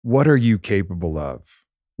What are you capable of?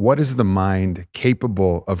 What is the mind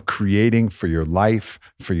capable of creating for your life,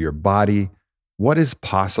 for your body? What is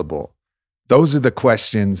possible? Those are the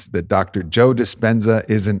questions that Dr. Joe Dispenza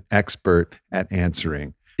is an expert at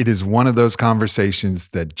answering. It is one of those conversations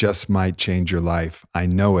that just might change your life. I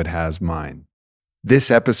know it has mine. This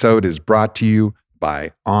episode is brought to you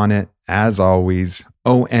by Onnit, as always,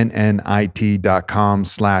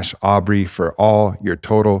 onnit.com/Aubrey for all your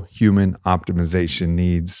total human optimization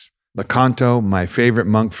needs. Lakanto, my favorite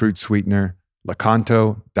monk fruit sweetener,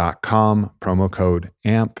 lakanto.com, promo code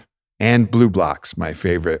AMP. And Blue Blocks, my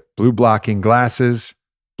favorite blue blocking glasses,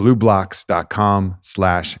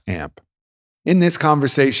 blueblocks.com/AMP. In this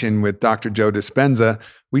conversation with Dr. Joe Dispenza,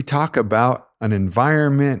 we talk about an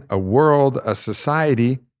environment, a world, a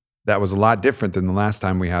society that was a lot different than the last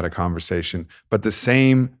time we had a conversation, but the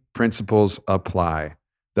same principles apply.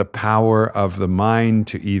 The power of the mind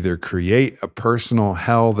to either create a personal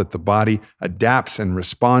hell that the body adapts and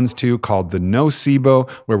responds to, called the nocebo,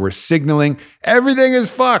 where we're signaling everything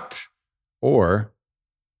is fucked, or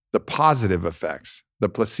the positive effects, the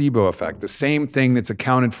placebo effect, the same thing that's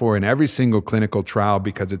accounted for in every single clinical trial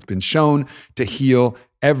because it's been shown to heal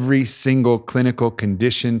every single clinical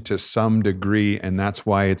condition to some degree, and that's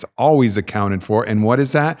why it's always accounted for. And what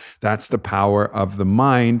is that? That's the power of the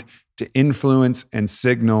mind to influence and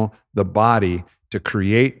signal the body to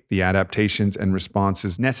create the adaptations and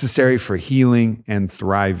responses necessary for healing and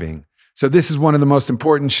thriving. So this is one of the most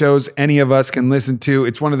important shows any of us can listen to.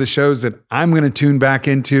 It's one of the shows that I'm going to tune back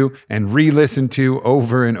into and re-listen to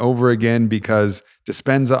over and over again because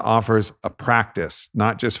Dispenza offers a practice,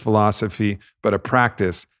 not just philosophy, but a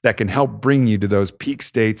practice that can help bring you to those peak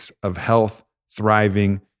states of health,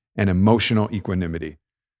 thriving, and emotional equanimity.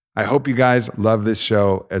 I hope you guys love this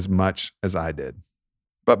show as much as I did.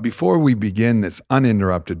 But before we begin this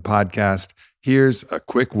uninterrupted podcast, here's a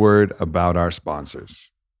quick word about our sponsors.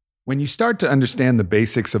 When you start to understand the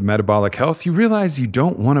basics of metabolic health, you realize you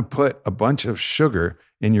don't want to put a bunch of sugar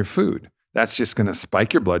in your food. That's just going to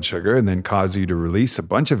spike your blood sugar and then cause you to release a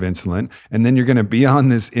bunch of insulin. And then you're going to be on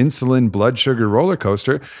this insulin blood sugar roller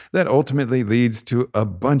coaster that ultimately leads to a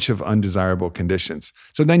bunch of undesirable conditions.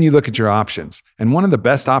 So then you look at your options. And one of the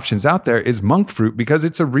best options out there is monk fruit because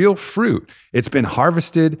it's a real fruit. It's been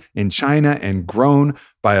harvested in China and grown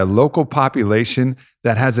by a local population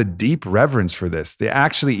that has a deep reverence for this. They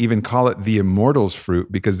actually even call it the immortals fruit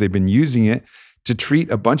because they've been using it to treat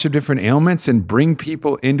a bunch of different ailments and bring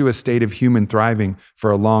people into a state of human thriving for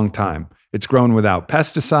a long time. It's grown without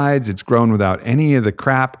pesticides. It's grown without any of the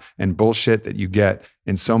crap and bullshit that you get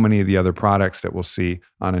in so many of the other products that we'll see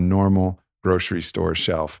on a normal grocery store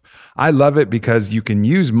shelf. I love it because you can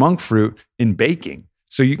use monk fruit in baking.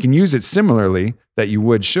 So you can use it similarly that you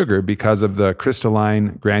would sugar because of the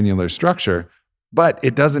crystalline granular structure, but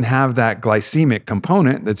it doesn't have that glycemic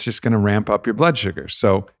component that's just going to ramp up your blood sugar.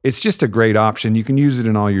 So it's just a great option. You can use it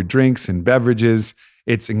in all your drinks and beverages.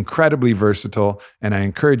 It's incredibly versatile, and I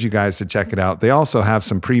encourage you guys to check it out. They also have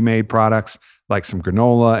some pre-made products like some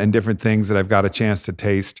granola and different things that I've got a chance to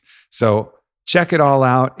taste. So check it all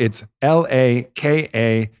out. It's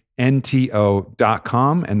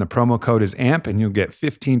LAKANTO.com, and the promo code is AMP, and you'll get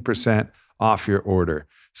 15% off your order.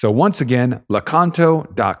 So once again,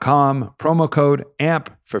 lakanto.com, promo code AMP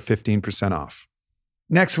for 15% off.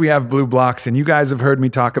 Next, we have Blue Blocks, and you guys have heard me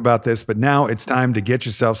talk about this, but now it's time to get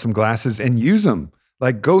yourself some glasses and use them.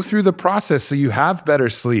 Like, go through the process so you have better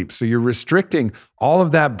sleep, so you're restricting all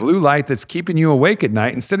of that blue light that's keeping you awake at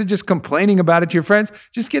night. Instead of just complaining about it to your friends,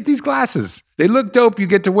 just get these glasses. They look dope. You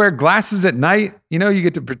get to wear glasses at night. You know, you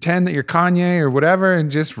get to pretend that you're Kanye or whatever and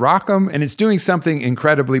just rock them. And it's doing something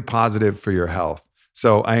incredibly positive for your health.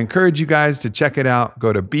 So I encourage you guys to check it out.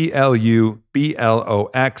 Go to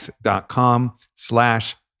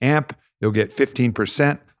BLUBLOX.com/AMP. You'll get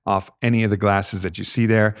 15% off any of the glasses that you see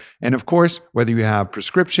there. And of course, whether you have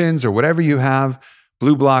prescriptions or whatever you have,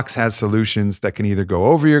 Blue Blocks has solutions that can either go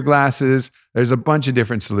over your glasses. There's a bunch of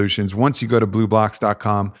different solutions. Once you go to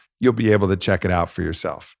BlueBlocks.com, you'll be able to check it out for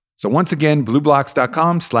yourself. So once again,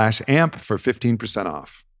 BlueBlocks.com/AMP for 15%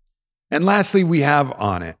 off. And lastly, we have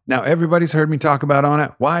Onnit. Now, everybody's heard me talk about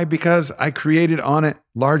Onnit. Why? Because I created Onnit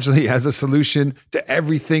largely as a solution to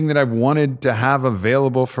everything that I've wanted to have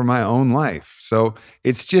available for my own life. So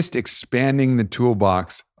it's just expanding the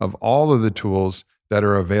toolbox of all of the tools that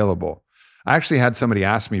are available. I actually had somebody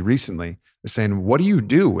ask me recently, they're saying, what do you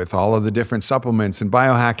do with all of the different supplements and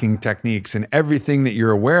biohacking techniques and everything that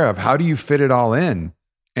you're aware of? How do you fit it all in?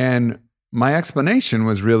 And my explanation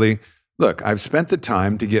was really, look, I've spent the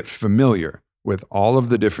time to get familiar with all of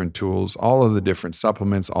the different tools, all of the different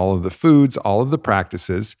supplements, all of the foods, all of the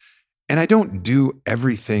practices. And I don't do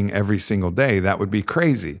everything every single day. That would be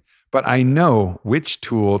crazy. But I know which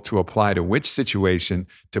tool to apply to which situation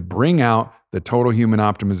to bring out the total human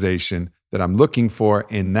optimization that I'm looking for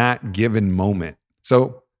in that given moment.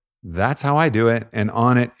 So that's how I do it. And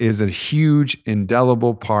Onnit is a huge,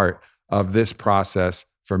 indelible part of this process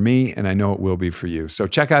for me, and I know it will be for you. So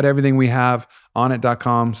check out everything we have,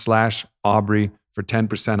 onnit.com/Aubrey for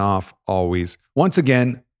 10% off always. Once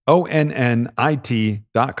again,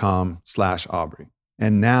 onnit.com/Aubrey.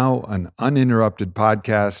 And now an uninterrupted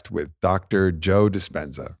podcast with Dr. Joe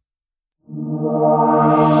Dispenza.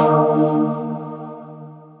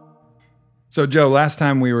 So Joe, last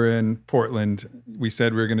time we were in Portland, we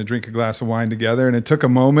said we were going to drink a glass of wine together, and it took a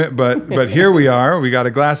moment, but here we are. We got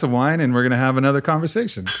a glass of wine, and we're going to have another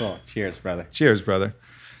conversation. Cool. Cheers, brother. Cheers, brother.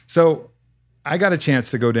 So I got a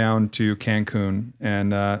chance to go down to Cancun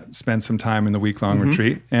and spend some time in the week-long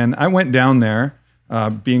retreat, and I went down there.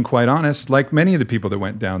 Being quite honest, like many of the people that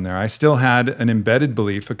went down there, I still had an embedded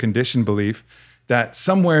belief, a conditioned belief that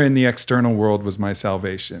somewhere in the external world was my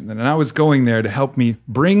salvation. And I was going there to help me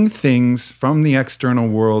bring things from the external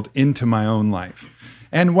world into my own life.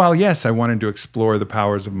 And while, yes, I wanted to explore the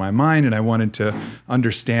powers of my mind and I wanted to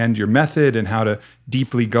understand your method and how to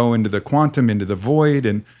deeply go into the quantum, into the void,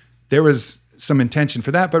 and there was some intention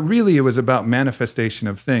for that, but really it was about manifestation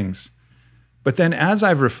of things. But then as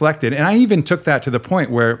I've reflected, and I even took that to the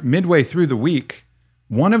point where midway through the week,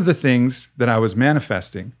 one of the things that I was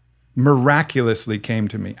manifesting miraculously came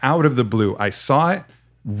to me out of the blue. I saw it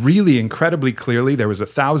really incredibly clearly. There was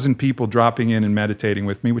 1,000 people dropping in and meditating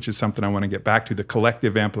with me, which is something I want to get back to, the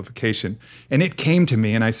collective amplification. And it came to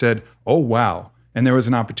me and I said, oh, wow. And there was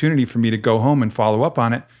an opportunity for me to go home and follow up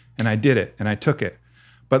on it. And I did it and I took it.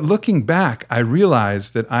 But looking back, I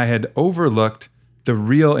realized that I had overlooked the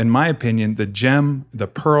real, in my opinion, the gem, the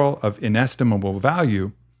pearl of inestimable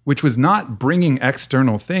value, which was not bringing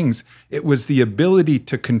external things. It was the ability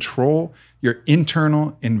to control your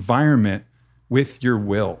internal environment with your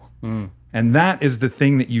will. And that is the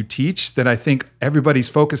thing that you teach that I think everybody's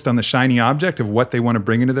focused on the shiny object of what they want to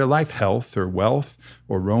bring into their life, health or wealth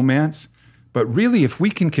or romance. But really, if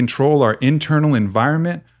we can control our internal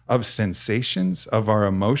environment of sensations, of our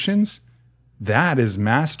emotions, that is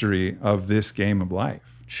mastery of this game of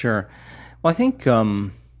life. Sure. Well, I think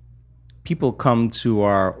people come to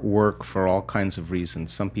our work for all kinds of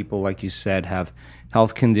reasons. Some people, like you said, have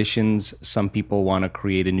health conditions. Some people want to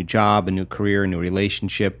create a new job, a new career, a new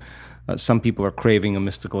relationship. Some people are craving a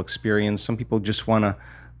mystical experience. Some people just want to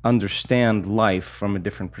understand life from a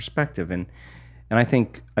different perspective. And I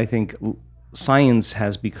think science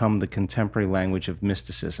has become the contemporary language of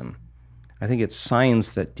mysticism. I think it's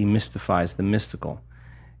science that demystifies the mystical.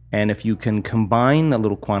 And if you can combine a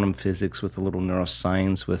little quantum physics with a little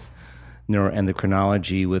neuroscience, with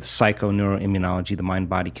neuroendocrinology, with psychoneuroimmunology, the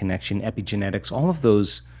mind-body connection, epigenetics, all of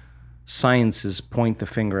those sciences point the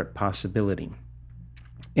finger at possibility.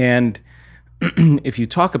 And if you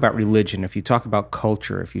talk about religion, if you talk about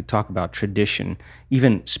culture, if you talk about tradition,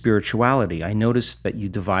 even spirituality, I noticed that you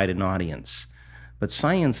divide an audience. But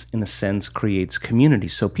science, in a sense, creates community.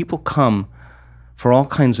 So people come for all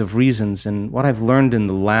kinds of reasons. And what I've learned in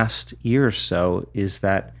the last year or so is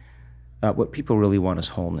that what people really want is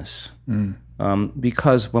wholeness.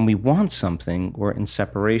 Because when we want something, we're in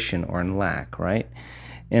separation or in lack, right?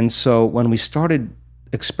 And so when we started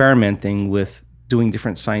experimenting with doing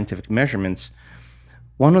different scientific measurements,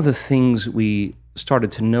 one of the things we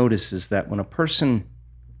started to notice is that when a person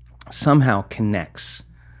somehow connects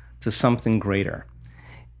to something greater,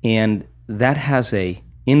 and that has a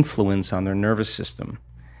influence on their nervous system,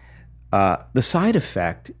 the side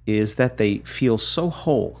effect is that they feel so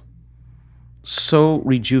whole, so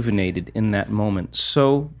rejuvenated in that moment,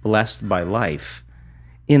 so blessed by life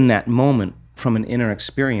in that moment from an inner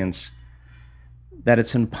experience that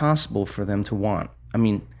it's impossible for them to want. I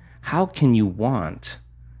mean, how can you want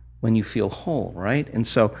when you feel whole, right? And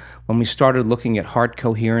so when we started looking at heart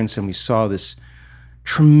coherence and we saw this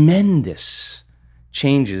tremendous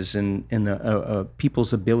changes in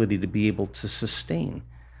people's ability to be able to sustain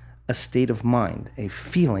a state of mind, a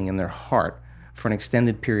feeling in their heart for an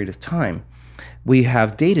extended period of time, we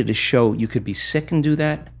have data to show you could be sick and do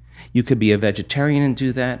that. You could be a vegetarian and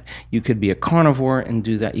do that. You could be a carnivore and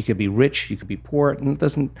do that. You could be rich. You could be poor. And it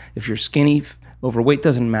doesn't, if you're skinny, overweight,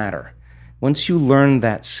 doesn't matter. Once you learn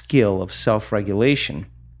that skill of self-regulation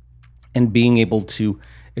and being able to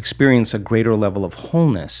experience a greater level of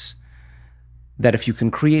wholeness, that if you can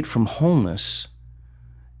create from wholeness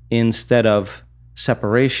instead of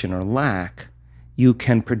separation or lack, you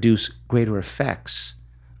can produce greater effects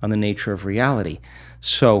on the nature of reality.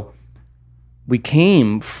 So We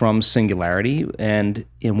came from singularity, and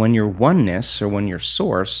when you're oneness or when you're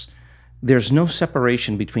source, there's no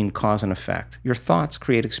separation between cause and effect. Your thoughts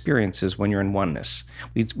create experiences when you're in oneness.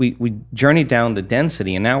 We journey down the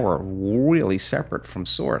density, and now we're really separate from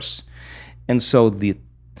source. And so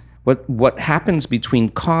what happens between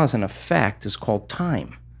cause and effect is called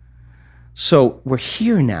time. So we're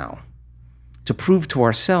here now to prove to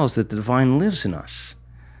ourselves that the divine lives in us.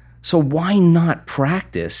 So why not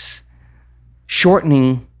practice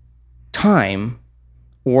shortening time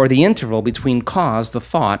or the interval between cause, the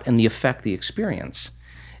thought, and the effect, the experience?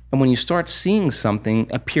 And when you start seeing something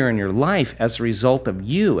appear in your life as a result of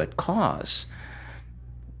you at cause,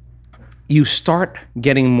 you start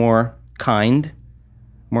getting more kind,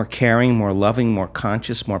 more caring, more loving, more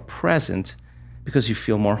conscious, more present, because you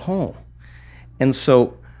feel more whole. And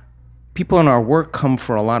so people in our work come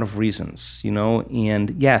for a lot of reasons, and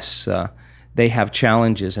yes, they have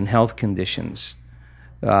challenges and health conditions.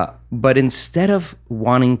 But instead of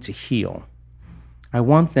wanting to heal, I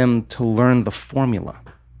want them to learn the formula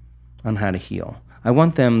on how to heal. I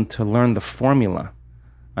want them to learn the formula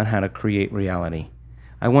on how to create reality.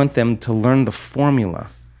 I want them to learn the formula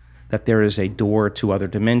that there is a door to other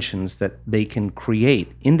dimensions that they can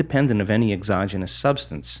create independent of any exogenous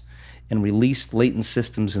substance and release latent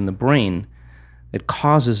systems in the brain that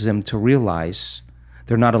causes them to realize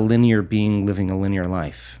they're not a linear being living a linear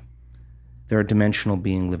life. They're a dimensional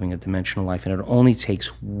being living a dimensional life, and it only takes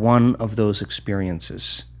one of those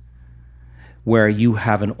experiences where you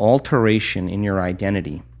have an alteration in your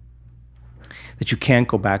identity that you can't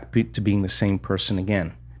go back to being the same person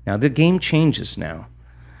again. Now, the game changes now,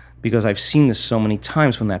 because I've seen this so many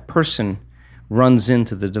times when that person runs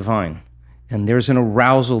into the divine, and there's an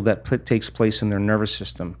arousal that takes place in their nervous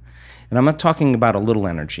system. And I'm not talking about a little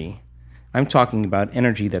energy. I'm talking about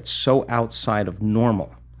energy that's so outside of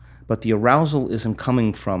normal. But the arousal isn't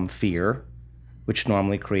coming from fear, which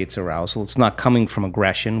normally creates arousal. It's not coming from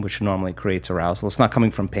aggression, which normally creates arousal. It's not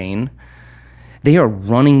coming from pain. They are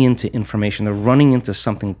running into information. They're running into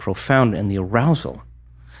something profound, and the arousal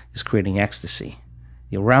is creating ecstasy.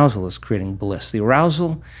 The arousal is creating bliss. The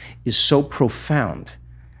arousal is so profound.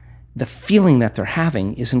 The feeling that they're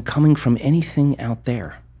having isn't coming from anything out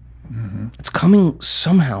there. Mm-hmm. It's coming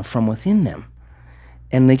somehow from within them.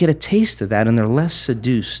 And they get a taste of that, and they're less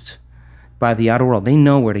seduced by the outer world. They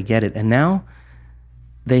know where to get it. And now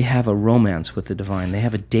they have a romance with the divine. They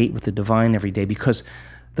have a date with the divine every day, because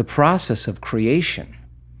the process of creation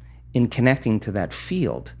in connecting to that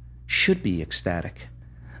field should be ecstatic.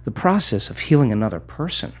 The process of healing another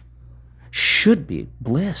person should be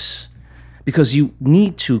bliss, because you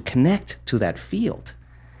need to connect to that field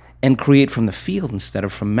and create from the field instead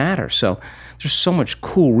of from matter. So there's so much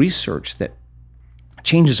cool research that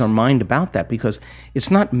changes our mind about that, because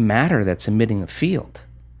it's not matter that's emitting a field.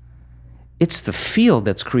 It's the field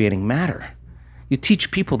that's creating matter. You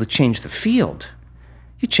teach people to change the field.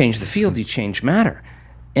 You change the field, you change matter.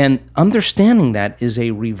 And understanding that is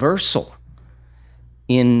a reversal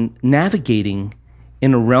in navigating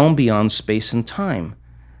in a realm beyond space and time.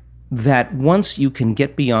 That once you can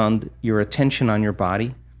get beyond your attention on your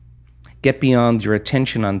body, get beyond your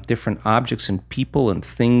attention on different objects and people and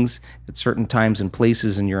things at certain times and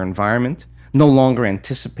places in your environment, no longer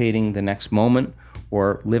anticipating the next moment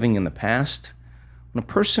or living in the past, when a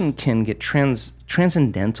person can get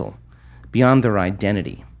transcendental beyond their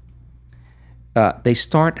identity, they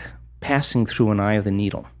start passing through an eye of the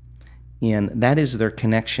needle. And that is their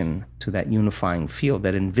connection to that unifying field,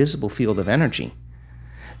 that invisible field of energy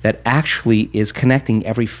that actually is connecting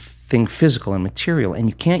everything physical and material. And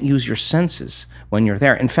you can't use your senses when you're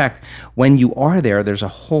there. In fact, when you are there, there's a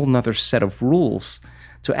whole nother set of rules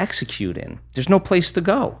to execute in. There's no place to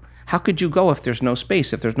go. How could you go if there's no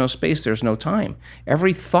space? If there's no space, there's no time.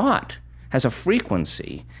 Every thought has a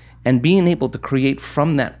frequency, and being able to create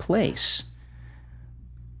from that place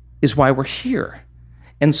is why we're here.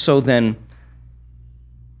 And so then,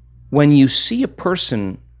 when you see a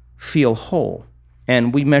person feel whole,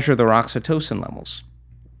 and we measure their oxytocin levels,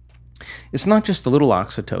 it's not just a little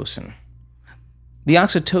oxytocin. The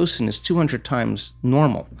oxytocin is 200 times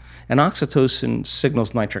normal, and oxytocin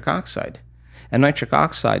signals nitric oxide. And nitric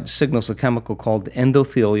oxide signals a chemical called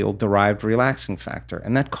endothelial-derived relaxing factor,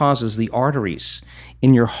 and that causes the arteries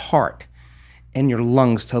in your heart and your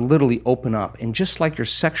lungs to literally open up. And just like your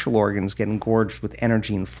sexual organs get engorged with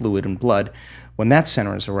energy and fluid and blood, when that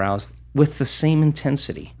center is aroused, with the same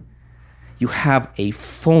intensity, you have a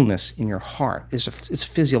fullness in your heart. It's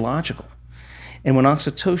physiological. And when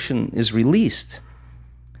oxytocin is released,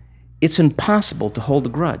 it's impossible to hold a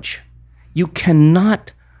grudge. You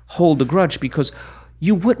cannot hold a grudge, because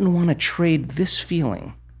you wouldn't want to trade this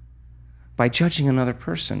feeling by judging another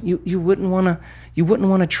person. You wouldn't want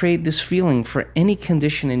to trade this feeling for any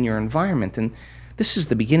condition in your environment. And this is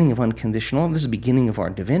the beginning of unconditional love. This is the beginning of our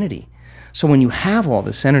divinity. So when you have all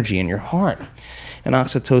this energy in your heart and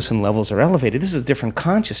oxytocin levels are elevated, this is a different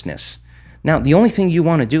consciousness. Now, the only thing you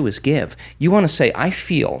want to do is give. You want to say, I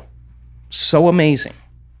feel so amazing,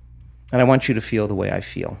 and I want you to feel the way I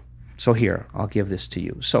feel. So here, I'll give this to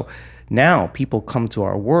you. So now people come to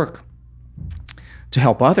our work to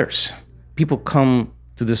help others. People come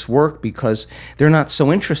to this work because they're not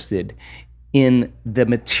so interested in the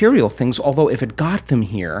material things, although if it got them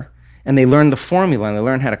here and they learn the formula and they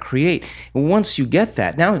learn how to create, once you get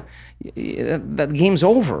that, now that game's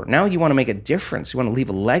over. Now you want to make a difference. You want to leave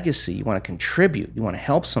a legacy. You want to contribute. You want to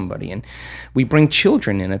help somebody. And we bring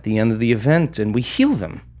children in at the end of the event and we heal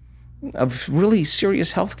them of really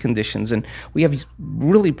serious health conditions. And we have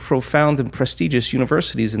really profound and prestigious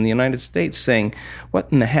universities in the United States saying, what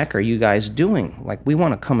in the heck are you guys doing? Like, we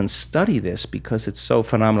want to come and study this because it's so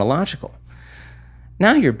phenomenological.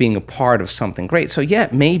 Now you're being a part of something great. So yeah,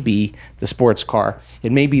 it may be the sports car,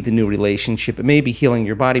 it may be the new relationship, it may be healing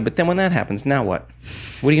your body, but then when that happens, now what?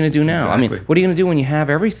 What are you going to do now? Exactly. I mean, what are you going to do when you have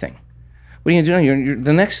everything? What are you going to do now?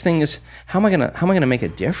 The next thing is, how am I going to make a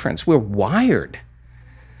difference? We're wired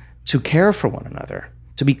to care for one another,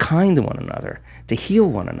 to be kind to one another, to heal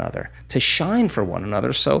one another, to shine for one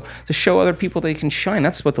another, so to show other people they can shine.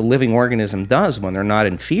 That's what the living organism does when they're not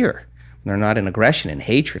in fear. They're not in aggression and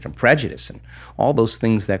hatred and prejudice and all those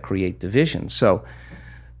things that create division. So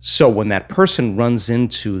when that person runs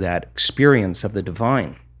into that experience of the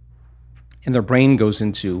divine and their brain goes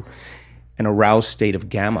into an aroused state of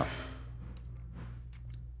gamma,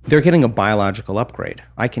 they're getting a biological upgrade.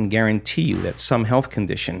 I can guarantee you that some health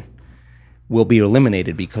condition will be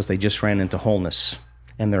eliminated because they just ran into wholeness,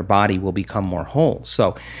 and their body will become more whole.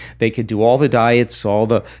 So they could do all the diets, all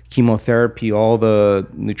the chemotherapy, all the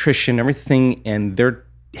nutrition, everything, and they're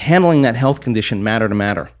handling that health condition matter to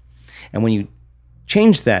matter. And when you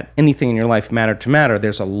change that, anything in your life matter to matter,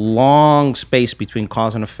 there's a long space between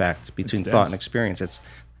cause and effect, between thought and experience. It's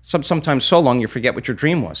sometimes so long you forget what your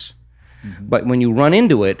dream was. Mm-hmm. But when you run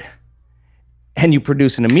into it and you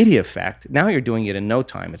produce an immediate effect, now you're doing it in no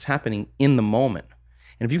time. It's happening in the moment.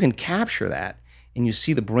 And if you can capture that, and you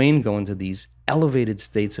see the brain go into these elevated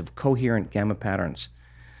states of coherent gamma patterns,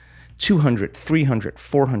 200, 300,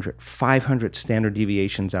 400, 500 standard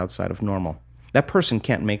deviations outside of normal. That person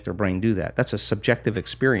can't make their brain do that. That's a subjective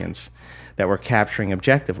experience that we're capturing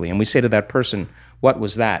objectively. And we say to that person, what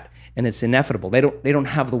was that? And it's ineffable. They don't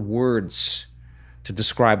have the words to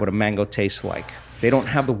describe what a mango tastes like. They don't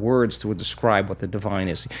have the words to describe what the divine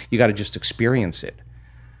is. You got to just experience it.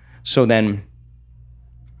 So then,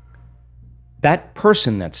 that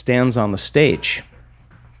person that stands on the stage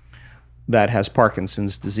that has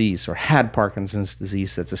Parkinson's disease or had Parkinson's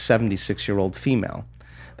disease, that's a 76-year-old female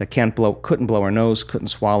that couldn't blow her nose, couldn't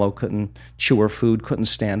swallow, couldn't chew her food, couldn't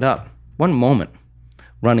stand up. One moment,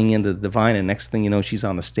 running into the divine, and next thing you know, she's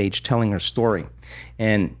on the stage telling her story.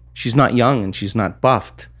 And she's not young, and she's not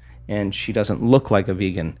buffed, and she doesn't look like a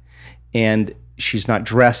vegan, and she's not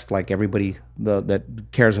dressed like everybody that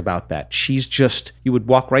cares about that. She's just, you would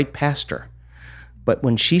walk right past her. But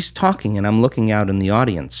when she's talking and I'm looking out in the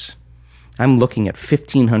audience, I'm looking at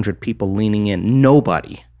 1,500 people leaning in.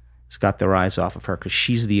 Nobody has got their eyes off of her because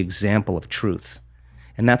she's the example of truth.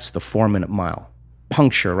 And that's the 4-minute mile.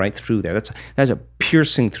 Puncture right through there. That's a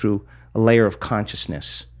piercing through a layer of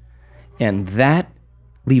consciousness. And that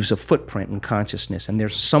leaves a footprint in consciousness. And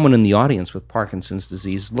there's someone in the audience with Parkinson's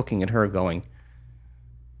disease looking at her going,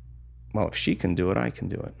 well, if she can do it, I can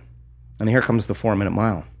do it. And here comes the 4-minute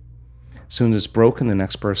mile. As soon as it's broken, the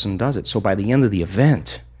next person does it. So by the end of the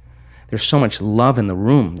event, there's so much love in the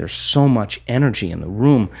room. There's so much energy in the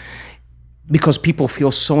room because people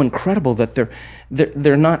feel so incredible that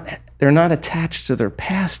they're not attached to their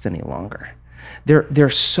past any longer. They're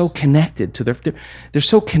so connected to they're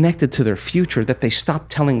so connected to their future that they stop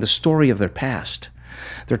telling the story of their past.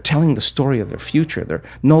 They're telling the story of their future. They're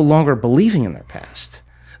no longer believing in their past.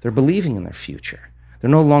 They're believing in their future. They're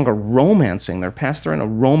no longer romancing their past. They're in a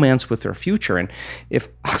romance with their future. And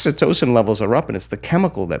if oxytocin levels are up and it's the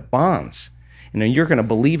chemical that bonds, and you're going to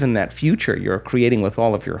believe in that future you're creating with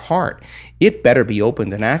all of your heart, it better be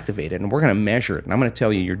opened and activated. And we're going to measure it. And I'm going to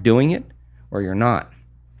tell you, you're doing it or you're not.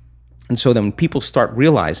 And so then when people start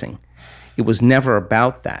realizing it was never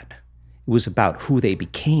about that, it was about who they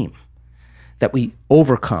became, that we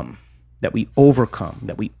overcome that week. We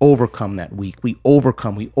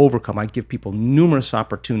overcome. I give people numerous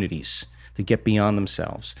opportunities to get beyond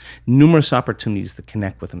themselves, numerous opportunities to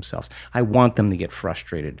connect with themselves. I want them to get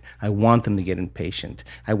frustrated. I want them to get impatient.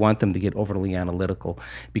 I want them to get overly analytical,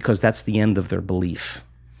 because that's the end of their belief.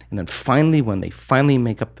 And then finally, when they finally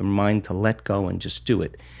make up their mind to let go and just do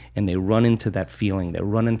it, and they run into that feeling, they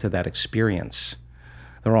run into that experience,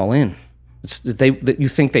 they're all in. You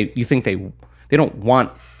think they don't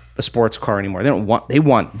want the sports car anymore. They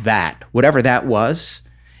want that, whatever that was.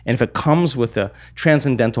 And if it comes with a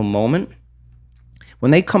transcendental moment,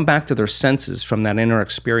 when they come back to their senses from that inner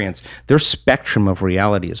experience, their spectrum of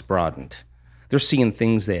reality is broadened. They're seeing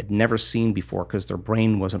things they had never seen before because their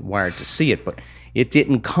brain wasn't wired to see it, but it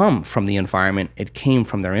didn't come from the environment, it came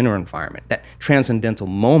from their inner environment. That transcendental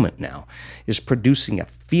moment now is producing a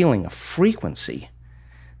feeling, a frequency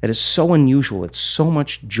that is so unusual. It's so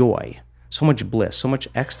much joy, so much bliss, so much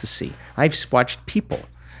ecstasy. I've watched people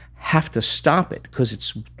have to stop it because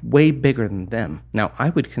it's way bigger than them. Now, I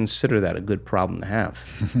would consider that a good problem to have.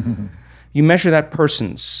 You measure that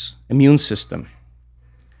person's immune system.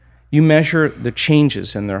 You measure the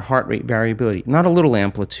changes in their heart rate variability, not a little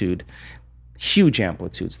amplitude, huge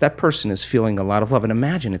amplitudes. That person is feeling a lot of love. And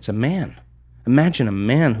imagine it's a man. Imagine a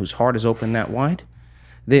man whose heart is open that wide.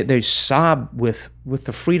 They sob with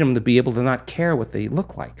the freedom to be able to not care what they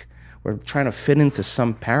look like. We're trying to fit into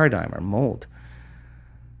some paradigm or mold.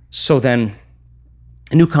 So then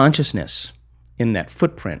a new consciousness in that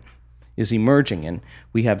footprint is emerging, and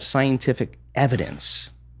we have scientific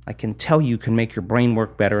evidence. I can tell you can make your brain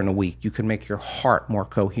work better in a week. You can make your heart more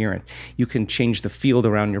coherent. You can change the field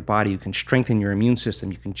around your body. You can strengthen your immune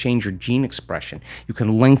system. You can change your gene expression. You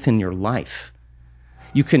can lengthen your life.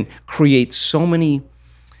 You can create so many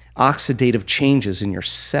oxidative changes in your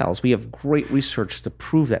cells. We have great research to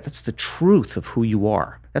prove that. That's the truth of who you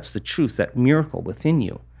are. That's the truth, that miracle within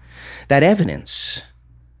you. That evidence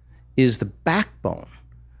is the backbone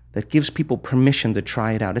that gives people permission to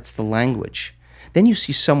try it out. It's the language. Then you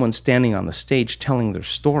see someone standing on the stage telling their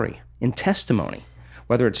story in testimony,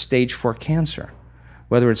 whether it's stage 4 cancer,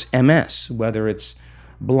 whether it's MS, whether it's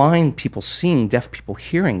blind people seeing, deaf people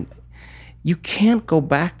hearing. You can't go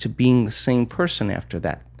back to being the same person after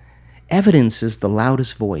that. Evidence is the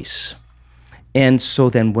loudest voice. And so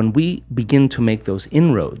then when we begin to make those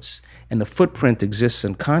inroads and the footprint exists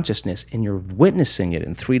in consciousness and you're witnessing it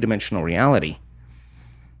in three-dimensional reality,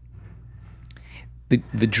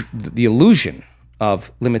 the illusion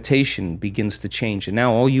of limitation begins to change. And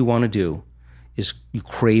now all you want to do is you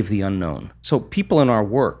crave the unknown. So people in our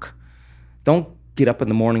work don't get up in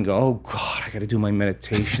the morning and go, oh God, I got to do my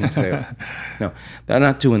meditation today. No, they're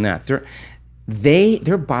not doing that.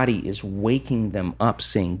 Their body is waking them up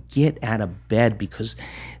saying, get out of bed, because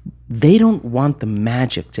they don't want the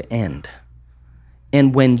magic to end.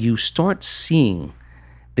 And when you start seeing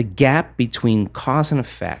the gap between cause and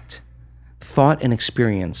effect, thought and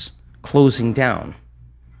experience closing down,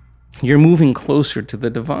 you're moving closer to the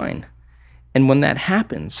divine. And when that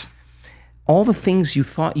happens, all the things you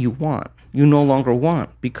thought you want, you no longer want,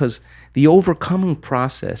 because the overcoming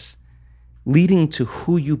process leading to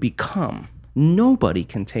who you become, nobody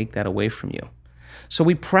can take that away from you. So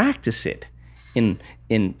we practice it in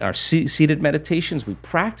our seated meditations. We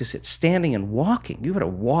practice it standing and walking. You better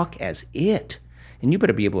walk as it, and you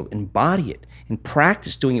better be able to embody it and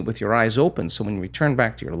practice doing it with your eyes open. So when you return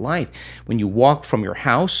back to your life, when you walk from your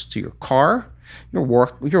house to your car,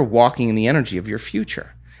 you're walking in the energy of your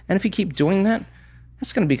future. And if you keep doing that,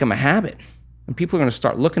 that's going to become a habit. And people are going to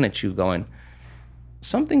start looking at you going,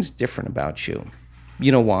 something's different about you.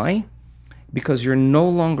 You know why? Because you're no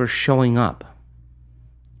longer showing up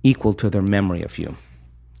equal to their memory of you.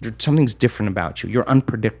 Something's different about you. You're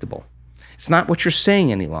unpredictable. It's not what you're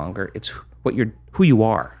saying any longer. It's who you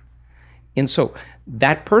are. And so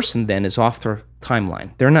that person then is off their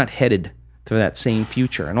timeline. They're not headed to that same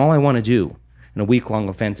future. And all I want to do in a week-long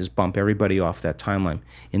event is bump everybody off that timeline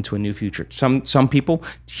into a new future. Some people,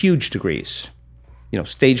 huge degrees.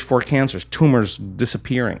 Stage 4 cancers, tumors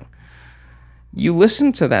disappearing. You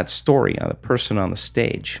listen to that story of the person on the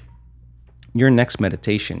stage, your next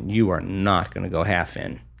meditation, you are not going to go half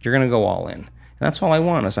in. You're going to go all in. And that's all I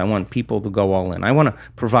want, I want people to go all in. I want to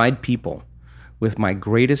provide people with my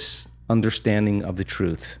greatest understanding of the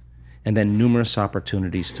truth, and then numerous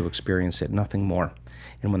opportunities to experience it, nothing more.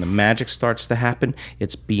 And when the magic starts to happen,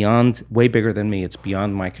 it's beyond, way bigger than me. It's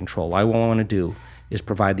beyond my control. All I want to do is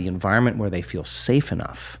provide the environment where they feel safe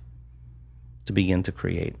enough to begin to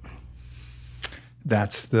create.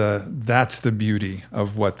 That's the beauty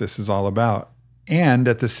of what this is all about. And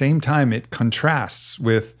at the same time, it contrasts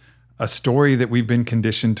with a story that we've been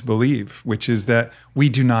conditioned to believe, which is that we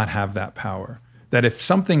do not have that power, that if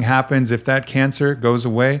something happens, if that cancer goes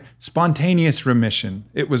away, spontaneous remission.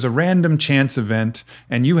 It was a random chance event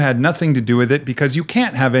and you had nothing to do with it because you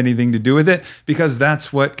can't have anything to do with it because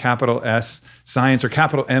that's what capital S science or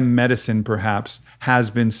capital M medicine perhaps has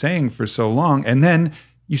been saying for so long. And then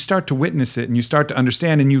you start to witness it and you start to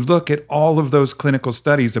understand and you look at all of those clinical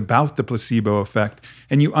studies about the placebo effect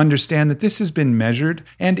and you understand that this has been measured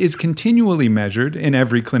and is continually measured in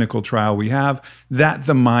every clinical trial we have, that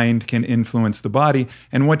the mind can influence the body.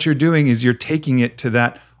 And what you're doing is you're taking it to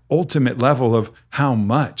that ultimate level of how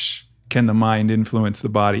much can the mind influence the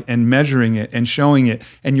body and measuring it and showing it.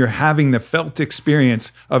 And you're having the felt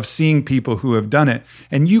experience of seeing people who have done it.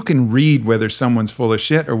 And you can read whether someone's full of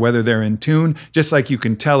shit or whether they're in tune, just like you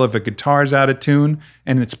can tell if a guitar's out of tune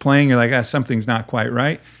and it's playing, you're like, something's not quite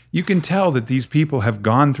right. You can tell that these people have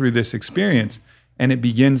gone through this experience and it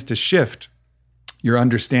begins to shift your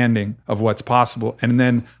understanding of what's possible and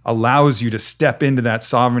then allows you to step into that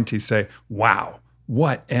sovereignty, say, wow,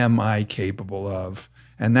 what am I capable of?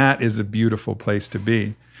 And that is a beautiful place to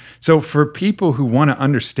be. So for people who want to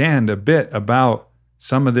understand a bit about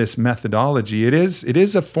some of this methodology, it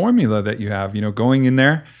is a formula that you have, going in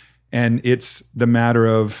there. And it's the matter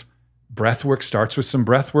of breath work starts with some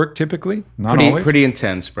breath work typically, always. Pretty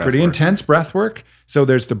intense breath work. Pretty intense breath work. So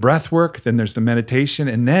there's the breath work, then there's the meditation,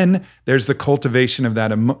 and then there's the cultivation of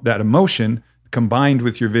that emotion combined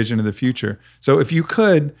with your vision of the future. So if you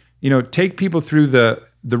could, take people through the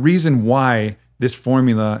reason why this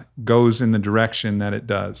formula goes in the direction that it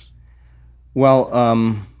does. Well,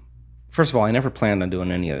 first of all, I never planned on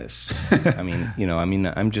doing any of this.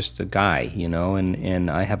 I'm just a guy, and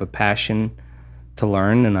I have a passion to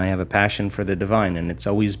learn, and I have a passion for the divine, and it's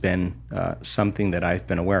always been something that I've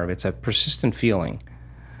been aware of. It's a persistent feeling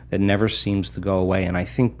that never seems to go away, and I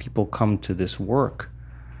think people come to this work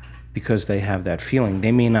because they have that feeling.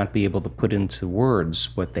 They may not be able to put into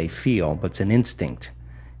words what they feel, but it's an instinct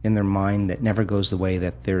in their mind that never goes away,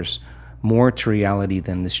 that there's more to reality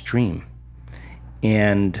than this dream.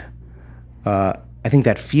 And I think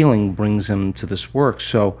that feeling brings them to this work.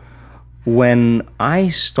 So when I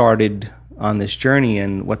started on this journey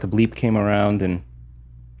and What the Bleep came around, and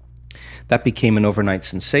that became an overnight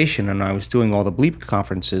sensation, and I was doing all the Bleep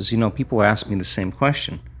conferences, people ask me the same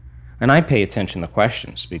question. And I pay attention to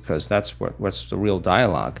questions because that's what's the real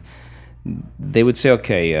dialogue. They would say,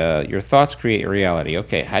 okay, your thoughts create your reality.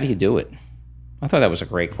 Okay, how do you do it? I thought that was a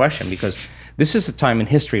great question because this is a time in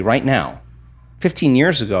history right now. 15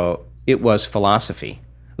 years ago, it was philosophy.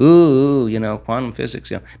 Quantum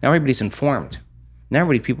physics. Now everybody's informed. Now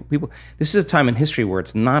people. This is a time in history where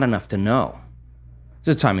it's not enough to know.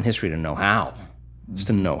 This is a time in history to know how. It's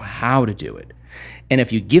to know how to do it. And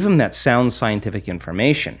if you give them that sound scientific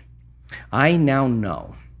information, I now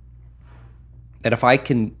know that if I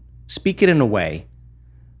can speak it in a way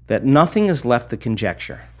that nothing is left to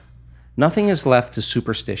conjecture, nothing is left to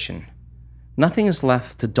superstition, nothing is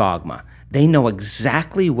left to dogma. They know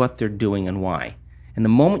exactly what they're doing and why. And the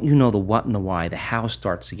moment you know the what and the why, the how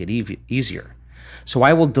starts to get easier. So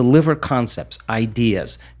I will deliver concepts,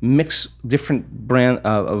 ideas, mix different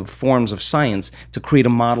forms of science to create a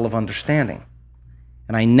model of understanding.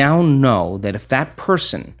 And I now know that if that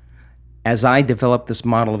person, as I develop this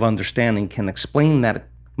model of understanding, can explain that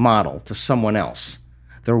model to someone else,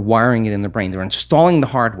 they're wiring it in their brain. They're installing the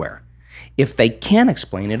hardware. If they can't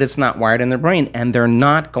explain it, it's not wired in their brain, and they're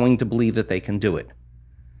not going to believe that they can do it.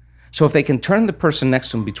 So if they can turn the person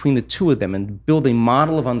next to them, between the two of them, and build a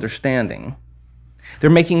model of understanding, they're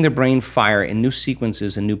making their brain fire in new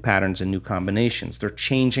sequences and new patterns and new combinations. They're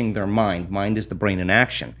changing their mind. Mind is the brain in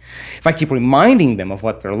action. If I keep reminding them of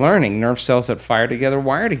what they're learning, nerve cells that fire together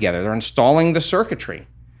wire together. They're installing the circuitry.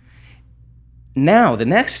 Now, the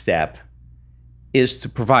next step is to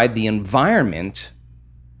provide the environment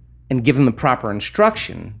and give them the proper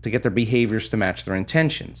instruction to get their behaviors to match their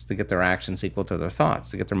intentions, to get their actions equal to their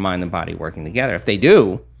thoughts, to get their mind and body working together. If they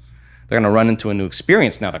do, they're going to run into a new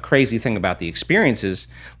experience. Now, the crazy thing about the experience is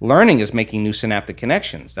learning is making new synaptic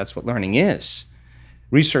connections. That's what learning is.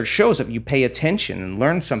 Research shows that if you pay attention and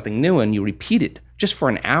learn something new and you repeat it just for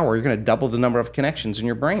an hour, you're going to double the number of connections in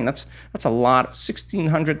your brain. That's a lot,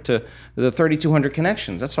 1,600 to the 3,200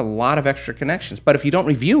 connections. That's a lot of extra connections. But if you don't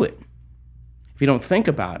review it, if you don't think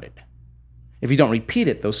about it, if you don't repeat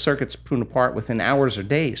it, those circuits prune apart within hours or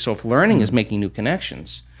days. So if learning is making new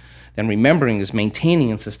connections, then remembering is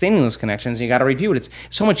maintaining and sustaining those connections. You got to review it. It's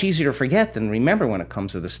so much easier to forget than remember when it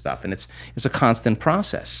comes to this stuff, and it's a constant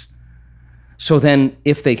process. So then,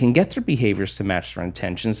 if they can get their behaviors to match their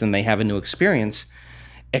intentions, and they have a new experience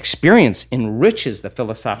enriches the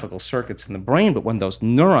philosophical circuits in the brain. But when those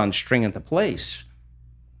neurons string into place,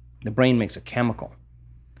 the brain makes a chemical.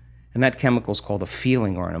 And that chemical is called a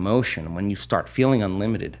feeling or an emotion. And when you start feeling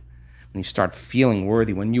unlimited, when you start feeling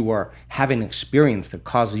worthy, when you are having an experience that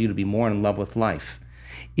causes you to be more in love with life,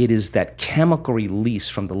 it is that chemical release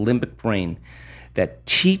from the limbic brain that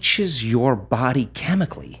teaches your body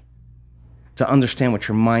chemically to understand what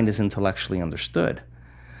your mind has intellectually understood.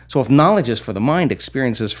 So if knowledge is for the mind,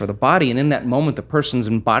 experience is for the body, and in that moment the person's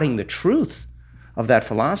embodying the truth of that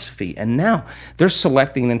philosophy, and now they're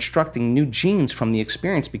selecting and instructing new genes from the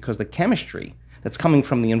experience because the chemistry that's coming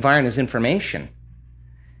from the environment is information.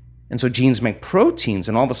 And so genes make proteins,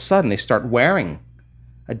 and all of a sudden they start wearing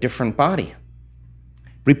a different body.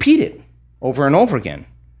 Repeat it over and over again.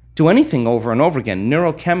 Do anything over and over again.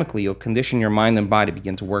 Neurochemically, you'll condition your mind and body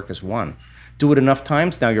begin to work as one. Do it enough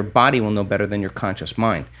times, now your body will know better than your conscious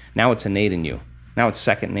mind. Now it's innate in you. Now it's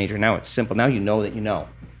second nature. Now it's simple. Now you know that you know.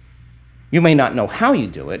 You may not know how you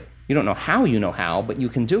do it. You don't know how, but you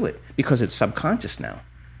can do it because it's subconscious now.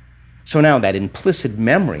 So now that implicit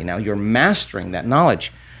memory, now you're mastering that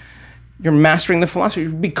knowledge. You're mastering the philosophy.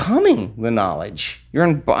 You're becoming the knowledge. You're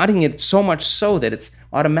embodying it so much so that it's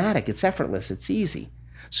automatic, it's effortless, it's easy.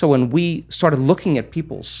 So when we started looking at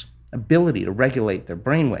people's ability to regulate their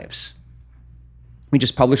brainwaves, we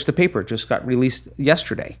just published the paper. It just got released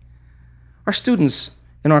yesterday. Our students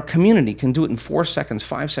in our community can do it in 4 seconds,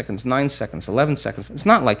 5 seconds, 9 seconds, 11 seconds. It's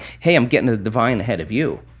not like, hey, I'm getting to the divine ahead of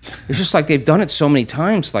you. It's just like they've done it so many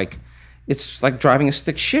times, like it's like driving a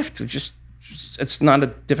stick shift. It's not a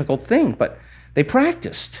difficult thing, but they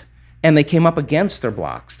practiced. And they came up against their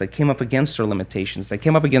blocks. They came up against their limitations. They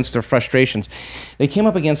came up against their frustrations. They came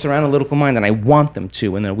up against their analytical mind, and I want them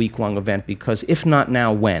to in a week-long event, because if not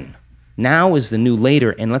now, when? Now is the new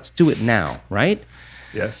later, and let's do it now, right?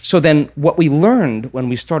 Yes. So then what we learned when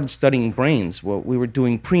we started studying brains, well, we were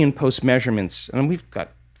doing pre and post measurements, and we've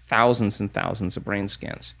got thousands and thousands of brain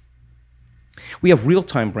scans. We have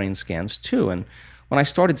real-time brain scans too, and when I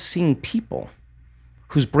started seeing people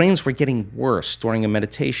whose brains were getting worse during a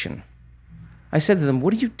meditation, I said to them,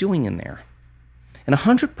 what are you doing in there? And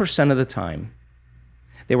 100% of the time,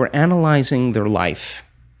 they were analyzing their life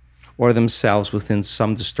or themselves within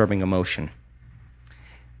some disturbing emotion.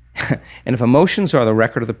 And if emotions are the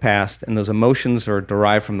record of the past, and those emotions are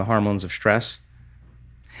derived from the hormones of stress,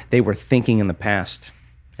 they were thinking in the past.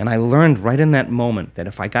 And I learned right in that moment that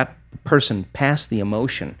if I got the person past the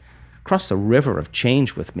emotion, cross the river of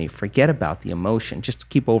change with me, forget about the emotion, just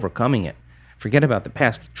keep overcoming it. Forget about the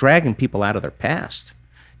past. Dragging people out of their past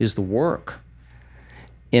is the work.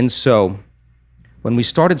 And so when we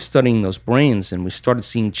started studying those brains and we started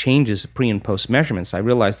seeing changes pre and post measurements, I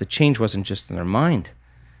realized the change wasn't just in their mind.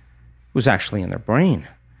 It was actually in their brain.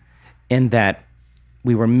 And that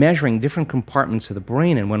we were measuring different compartments of the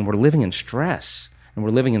brain, and when we're living in stress and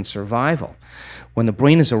we're living in survival, when the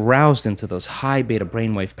brain is aroused into those high beta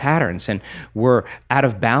brainwave patterns and we're out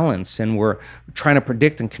of balance and we're trying to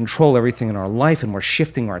predict and control everything in our life, and we're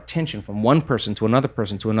shifting our attention from one person to another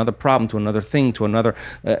problem, to another thing, to another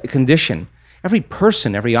condition. Every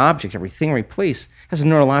person, every object, every thing, every place has a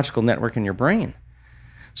neurological network in your brain.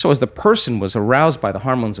 So as the person was aroused by the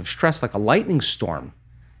hormones of stress like a lightning storm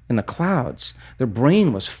in the clouds, their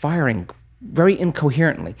brain was firing very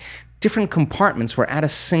incoherently. Different compartments were out of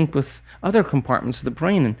sync with other compartments of the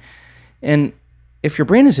brain. And if your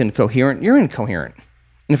brain is incoherent, you're incoherent.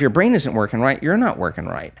 And if your brain isn't working right, you're not working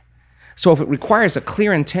right. So if it requires a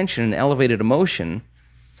clear intention and elevated emotion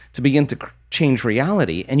to begin to change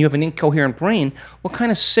reality, and you have an incoherent brain, what kind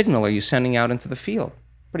of signal are you sending out into the field?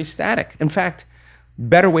 Pretty static. In fact,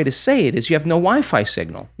 better way to say it is you have no Wi-Fi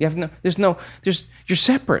signal. You're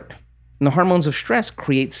separate. And the hormones of stress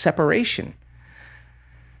create separation.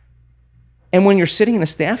 And when you're sitting in a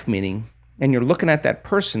staff meeting and you're looking at that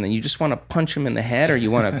person and you just want to punch them in the head, or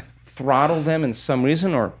you want to throttle them in some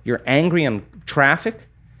reason, or you're angry on traffic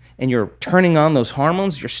and you're turning on those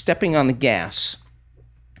hormones, you're stepping on the gas.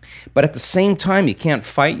 But at the same time, you can't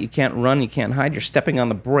fight, you can't run, you can't hide, you're stepping on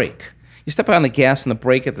the brake. You step on the gas and the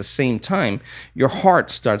brake at the same time, your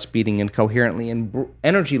heart starts beating incoherently, and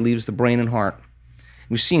energy leaves the brain and heart.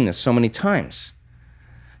 We've seen this so many times.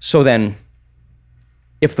 So then,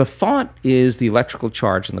 if the thought is the electrical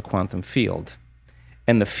charge in the quantum field,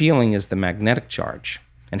 and the feeling is the magnetic charge,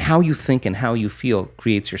 and how you think and how you feel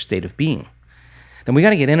creates your state of being, then we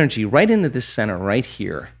got to get energy right into this center right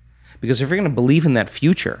here. Because if you're going to believe in that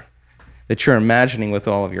future that you're imagining with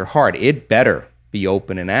all of your heart, it better be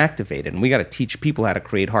open and activated. And we got to teach people how to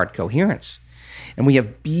create heart coherence. And we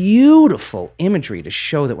have beautiful imagery to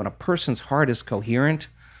show that when a person's heart is coherent,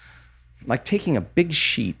 like taking a big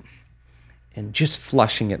sheet and just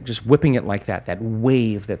flushing it, just whipping it like that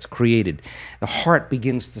wave that's created. The heart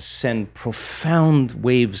begins to send profound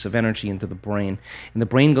waves of energy into the brain, and the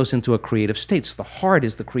brain goes into a creative state. So the heart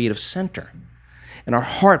is the creative center. And our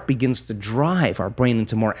heart begins to drive our brain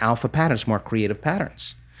into more alpha patterns, more creative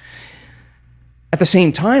patterns. At the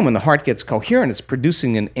same time, when the heart gets coherent, it's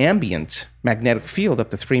producing an ambient magnetic field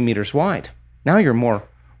up to 3 meters wide. Now you're more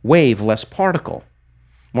wave, less particle.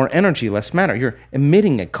 More energy, less matter. You're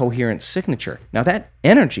emitting a coherent signature. Now that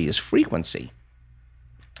energy is frequency.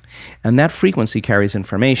 And that frequency carries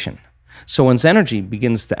information. So when energy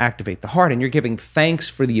begins to activate the heart and you're giving thanks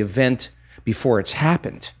for the event before it's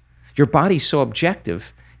happened, your body's so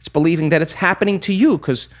objective, it's believing that it's happening to you,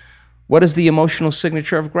 because what is the emotional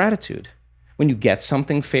signature of gratitude? When you get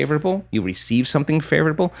something favorable, you receive something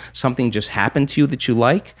favorable, something just happened to you that you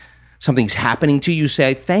like, something's happening to you, you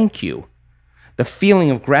say, thank you. The feeling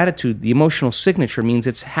of gratitude, the emotional signature, means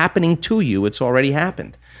it's happening to you. It's already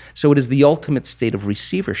happened. So it is the ultimate state of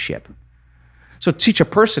receivership. So teach a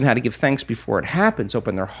person how to give thanks before it happens.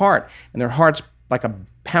 Open their heart, and their heart's like a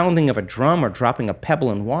pounding of a drum or dropping a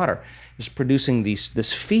pebble in water is producing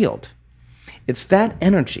this field. It's that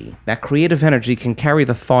energy, that creative energy, can carry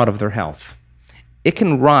the thought of their health. It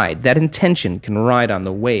can ride, that intention can ride on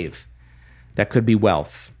the wave. That could be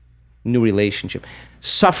wealth, new relationship,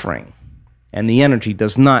 suffering. And the energy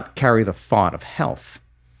does not carry the thought of health.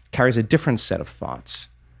 It carries a different set of thoughts.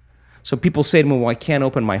 So people say to me, well, I can't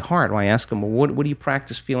open my heart. Well, I ask them, well, what do you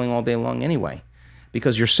practice feeling all day long anyway?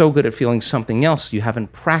 Because you're so good at feeling something else, you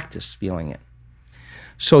haven't practiced feeling it.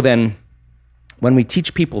 So then, when we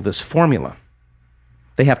teach people this formula,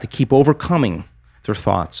 they have to keep overcoming their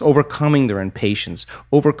thoughts, overcoming their impatience,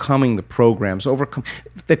 overcoming the programs,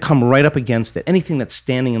 that come right up against it. Anything that's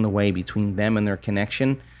standing in the way between them and their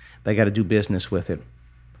connection, they got to do business with it.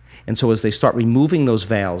 And so as they start removing those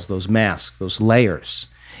veils, those masks, those layers,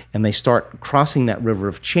 and they start crossing that river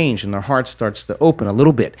of change, and their heart starts to open a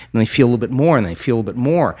little bit, and they feel a little bit more, and they feel a little bit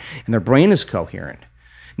more, and their brain is coherent.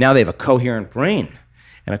 Now they have a coherent brain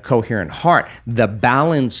and a coherent heart. The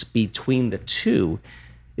balance between the two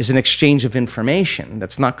is an exchange of information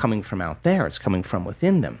that's not coming from out there, it's coming from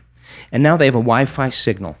within them. And now they have a Wi-Fi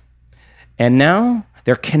signal. And now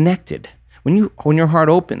they're connected. When your heart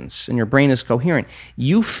opens and your brain is coherent,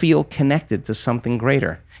 you feel connected to something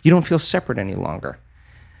greater. You don't feel separate any longer.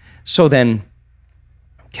 So then,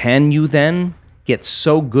 can you then get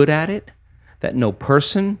so good at it that no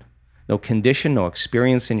person, no condition, no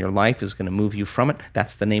experience in your life is going to move you from it?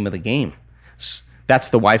 That's the name of the game. That's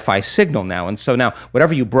the Wi-Fi signal now. And so now,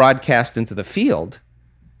 whatever you broadcast into the field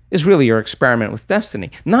is really your experiment with destiny.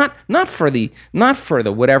 Not for the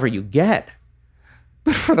whatever you get,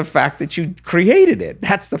 but for the fact that you created it.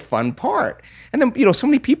 That's the fun part. And then, so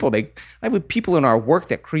many people, I have people in our work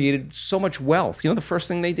that created so much wealth. The first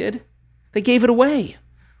thing they did? They gave it away.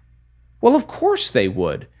 Well, of course they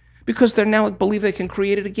would, because they now believe they can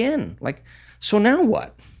create it again. So now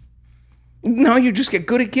what? Now you just get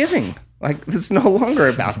good at giving. It's no longer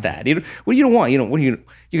about that. What do you want? You're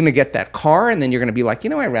going to get that car, and then you're going to be like,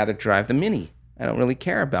 I'd rather drive the Mini. I don't really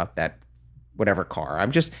care about that whatever car.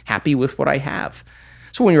 I'm just happy with what I have.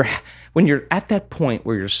 So when you're at that point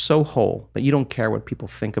where you're so whole that you don't care what people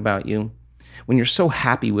think about you, when you're so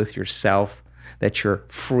happy with yourself that you're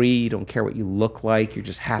free, you don't care what you look like, you're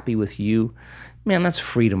just happy with you, man, that's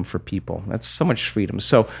freedom for people. That's so much freedom.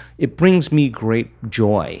 So it brings me great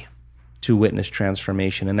joy to witness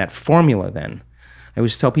transformation. And that formula then, I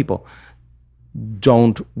always tell people,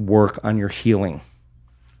 don't work on your healing.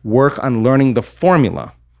 Work on learning the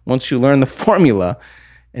formula. Once you learn the formula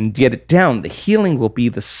and get it down, the healing will be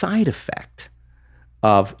the side effect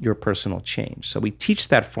of your personal change. So we teach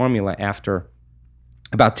that formula after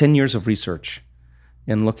about 10 years of research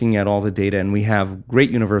and looking at all the data. And we have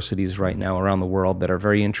great universities right now around the world that are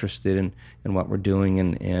very interested in what we're doing.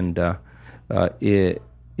 It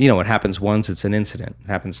happens once, it's an incident. It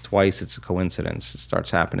happens twice, it's a coincidence. It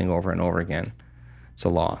starts happening over and over again. It's a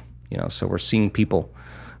law. So we're seeing people,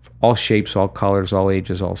 all shapes, all colors, all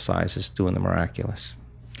ages, all sizes, doing the miraculous.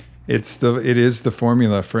 It is the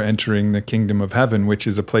formula for entering the kingdom of heaven, which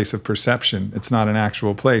is a place of perception. It's not an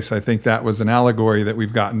actual place. I think that was an allegory that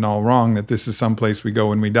we've gotten all wrong, that this is some place we go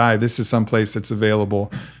when we die. This is some place that's available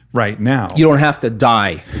right now. You don't have to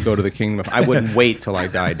die to go to the kingdom of I wouldn't wait till I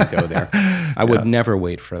died to go there. I would never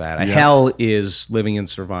wait for that. Yeah. Hell is living in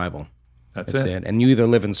survival. That's it. And you either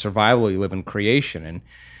live in survival or you live in creation.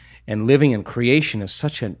 And living in creation is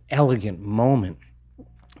such an elegant moment,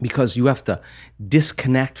 because you have to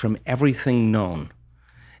disconnect from everything known,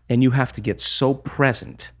 and you have to get so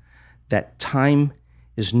present that time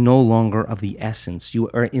is no longer of the essence. You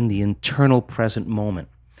are in the internal present moment.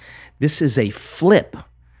 This is a flip,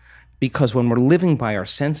 because when we're living by our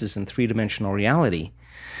senses in three-dimensional reality,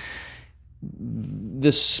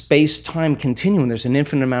 this space-time continuum, there's an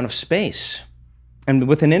infinite amount of space. And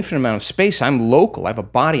with an infinite amount of space, I'm local. I have a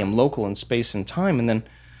body, I'm local in space and time. And then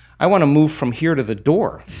I want to move from here to the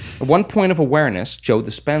door. At one point of awareness, Joe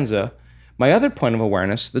Dispenza, my other point of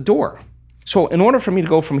awareness, the door. So in order for me to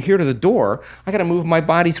go from here to the door, I got to move my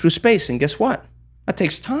body through space. And guess what? That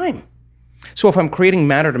takes time. So if I'm creating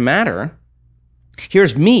matter to matter,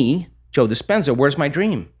 here's me, Joe Dispenza, where's my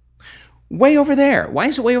dream? Way over there. Why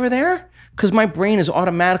is it way over there? Because my brain is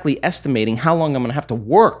automatically estimating how long I'm going to have to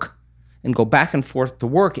work and go back and forth to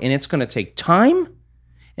work. And it's going to take time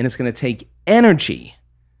and it's going to take energy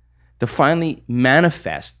to finally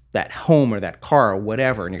manifest that home or that car or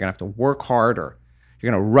whatever. And you're going to have to work hard, or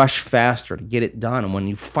you're going to rush faster to get it done. And when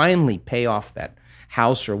you finally pay off that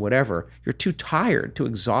house or whatever, you're too tired, too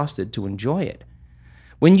exhausted to enjoy it.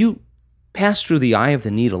 When you pass through the eye of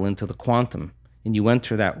the needle into the quantum and you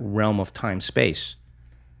enter that realm of time-space,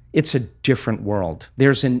 it's a different world.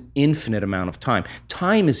 There's an infinite amount of time.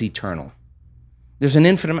 Time is eternal. There's an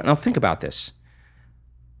infinite amount. Now think about this.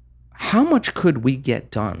 How much could we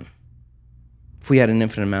get done if we had an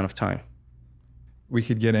infinite amount of time? We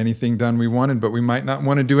could get anything done we wanted, but we might not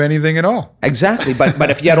want to do anything at all. Exactly. But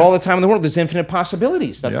if you had all the time in the world, there's infinite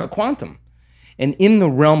possibilities. That's the quantum. And in the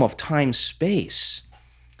realm of time-space,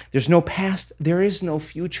 there's no past, there is no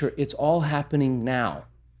future. It's all happening now.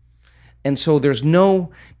 And so there's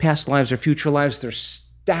no past lives or future lives. They're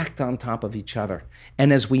stacked on top of each other.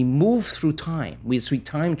 And as we move through time, as we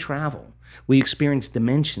time travel, we experience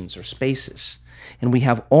dimensions or spaces. And we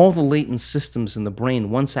have all the latent systems in the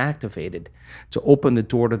brain once activated to open the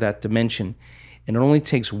door to that dimension. And it only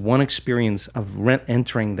takes one experience of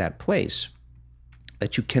entering that place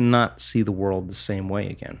that you cannot see the world the same way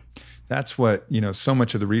again. That's what, so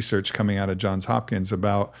much of the research coming out of Johns Hopkins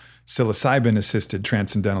about psilocybin-assisted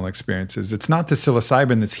transcendental experiences. It's not the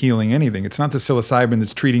psilocybin that's healing anything. It's not the psilocybin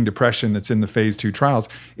that's treating depression that's in the phase 2 trials.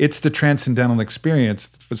 It's the transcendental experience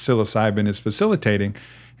that psilocybin is facilitating.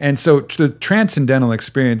 And so the transcendental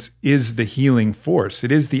experience is the healing force.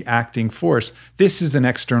 It is the acting force. This is an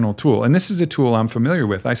external tool. And this is a tool I'm familiar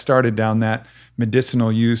with. I started down that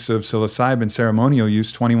medicinal use of psilocybin, ceremonial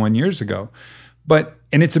use 21 years ago.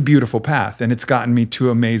 And it's a beautiful path, and it's gotten me to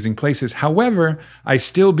amazing places. However, I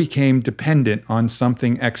still became dependent on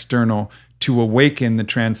something external to awaken the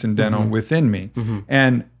transcendental within me.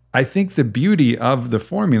 And I think the beauty of the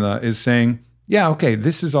formula is saying, yeah, okay,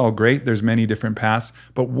 this is all great. There's many different paths,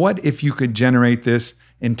 but what if you could generate this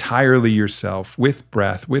entirely yourself with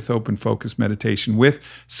breath, with open focus meditation, with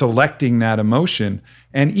selecting that emotion?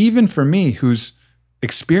 And even for me, who's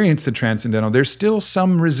experienced the transcendental, there's still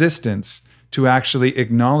some resistance to actually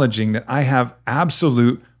acknowledging that I have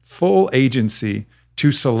absolute full agency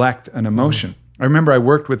to select an emotion. I remember I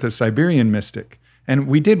worked with a Siberian mystic, and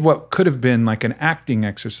we did what could have been like an acting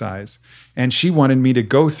exercise. And she wanted me to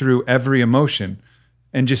go through every emotion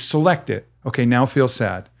and just select it. Okay, now feel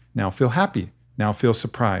sad. Now feel happy. Now feel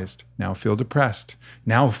surprised. Now feel depressed.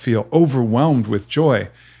 Now feel overwhelmed with joy.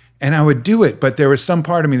 And I would do it, but there was some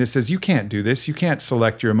part of me that says, you can't do this. You can't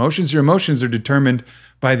select your emotions. Your emotions are determined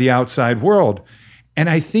by the outside world. And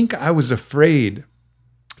I think I was afraid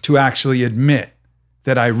to actually admit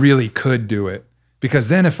that I really could do it. Because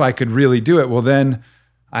then if I could really do it, well, then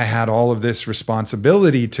I had all of this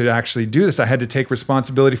responsibility to actually do this. I had to take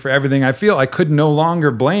responsibility for everything I feel. I could no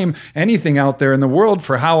longer blame anything out there in the world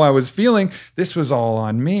for how I was feeling. This was all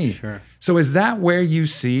on me. Sure. So is that where you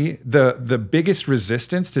see the biggest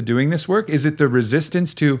resistance to doing this work? Is it the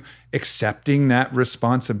resistance to accepting that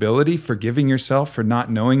responsibility, forgiving yourself for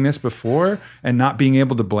not knowing this before and not being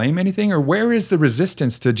able to blame anything? Or where is the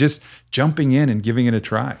resistance to just jumping in and giving it a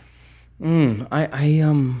try?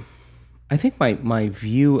 I think my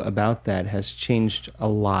view about that has changed a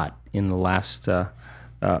lot in the last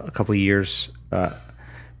couple of years.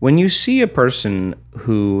 When you see a person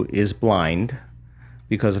who is blind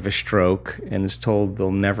because of a stroke and is told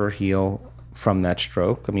they'll never heal from that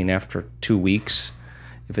stroke, I mean, after 2 weeks,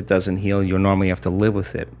 if it doesn't heal, you'll normally have to live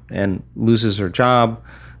with it, and loses her job,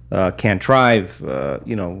 can't drive,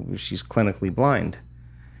 she's clinically blind.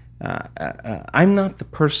 I'm not the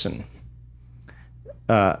person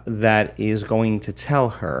that is going to tell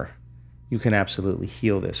her, you can absolutely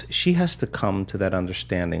heal this. She has to come to that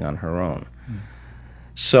understanding on her own.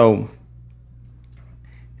 So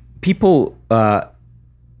people,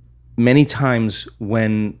 many times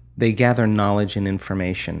when they gather knowledge and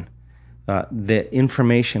information, the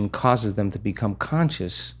information causes them to become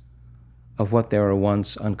conscious of what they were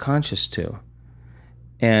once unconscious to.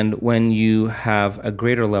 And when you have a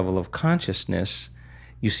greater level of consciousness,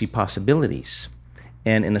 you see possibilities.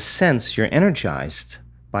 And in a sense, you're energized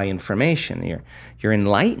by information. You're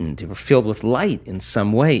enlightened. You're filled with light in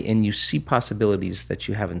some way, and you see possibilities that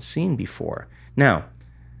you haven't seen before. Now,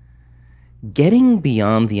 getting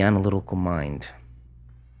beyond the analytical mind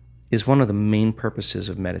is one of the main purposes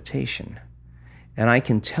of meditation. And I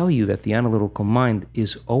can tell you that the analytical mind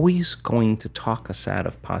is always going to talk us out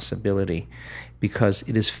of possibility because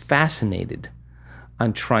it is fascinated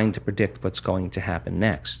on trying to predict what's going to happen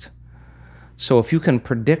next. So if you can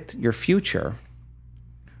predict your future,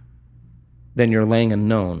 then you're laying a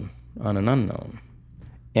known on an unknown.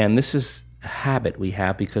 And this is a habit we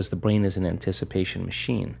have because the brain is an anticipation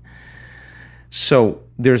machine. So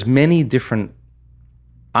there's many different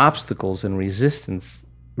obstacles and resistances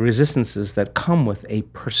that come with a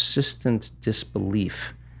persistent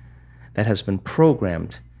disbelief that has been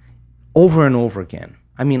programmed over and over again.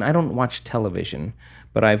 I mean, I don't watch television,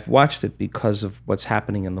 but I've watched it because of what's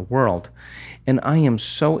happening in the world. And I am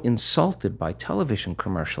so insulted by television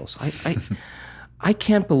commercials. I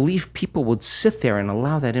can't believe people would sit there and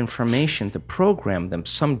allow that information to program them,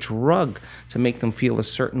 some drug to make them feel a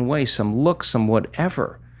certain way, some look, some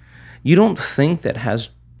whatever. You don't think that has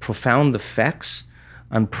profound effects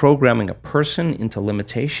on programming a person into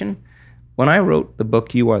limitation? When I wrote the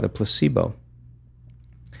book, You Are the Placebo,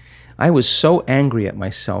 I was so angry at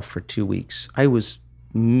myself for 2 weeks. I was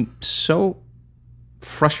so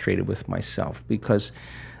frustrated with myself because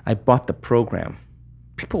I bought the program.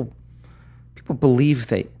 People believe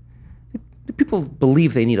they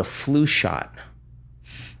need a flu shot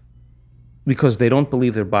because they don't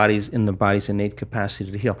believe their body's innate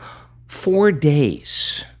capacity to heal. 4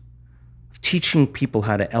 days of teaching people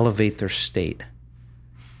how to elevate their state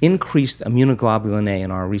increased immunoglobulin A in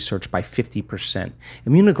our research by 50%.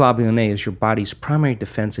 Immunoglobulin A is your body's primary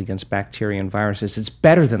defense against bacteria and viruses. It's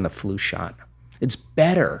better than the flu shot. It's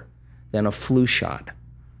better than a flu shot.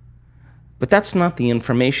 But that's not the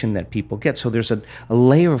information that people get. So there's a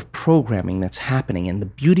layer of programming that's happening. And the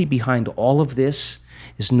beauty behind all of this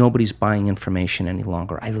is nobody's buying information any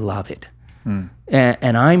longer. I love it.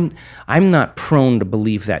 And I'm not prone to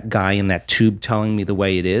believe that guy in that tube telling me the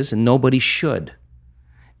way it is, and nobody should.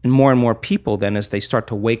 And more people then, as they start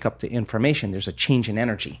to wake up to information, there's a change in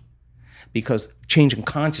energy. Because change in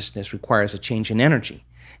consciousness requires a change in energy.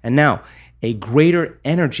 And now, a greater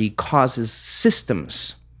energy causes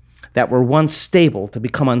systems that were once stable to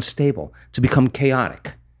become unstable, to become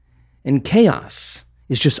chaotic. And chaos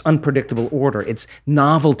is just unpredictable order. It's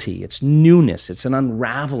novelty, it's newness, it's an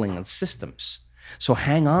unraveling of systems. So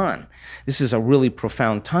hang on. This is a really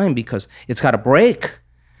profound time because it's got to break.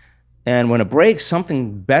 And when it breaks,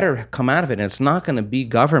 something better come out of it. And it's not going to be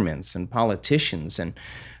governments and politicians and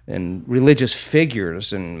religious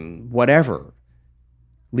figures and whatever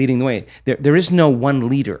leading the way. There is no one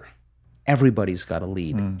leader. Everybody's got to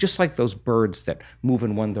lead. Just like those birds that move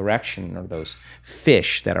in one direction or those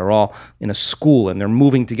fish that are all in a school and they're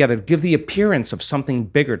moving together, give the appearance of something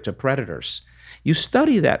bigger to predators. You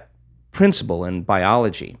study that principle in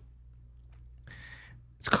biology.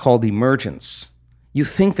 It's called emergence. You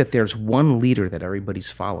think that there's one leader that everybody's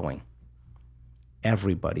following.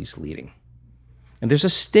 Everybody's leading. And there's a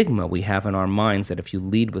stigma we have in our minds that if you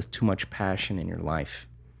lead with too much passion in your life,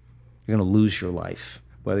 you're going to lose your life.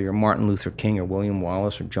 Whether you're Martin Luther King or William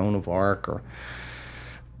Wallace or Joan of Arc or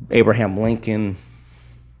Abraham Lincoln,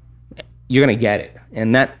 you're going to get it.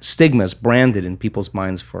 And that stigma is branded in people's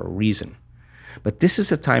minds for a reason. But this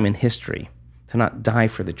is a time in history to not die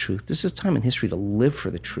for the truth. This is time in history to live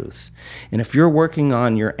for the truth. And if you're working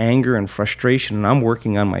on your anger and frustration, and I'm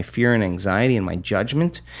working on my fear and anxiety and my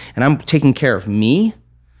judgment, and I'm taking care of me,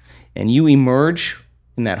 and you emerge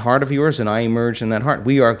in that heart of yours, and I emerge in that heart,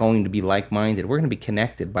 we are going to be like-minded. We're going to be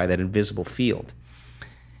connected by that invisible field.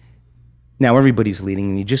 Now everybody's leading,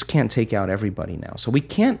 and you just can't take out everybody now. So we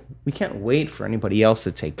can't wait for anybody else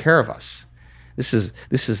to take care of us. This is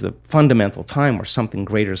the fundamental time where something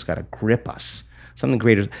greater's got to grip us. Something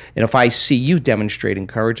greater. And if I see you demonstrating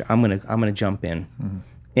courage, I'm gonna jump in. Mm-hmm.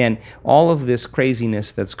 And all of this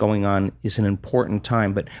craziness that's going on is an important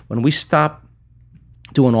time. But when we stop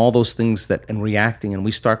doing all those things and reacting, and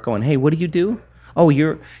we start going, hey, what do you do? Oh,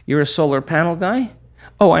 you're a solar panel guy?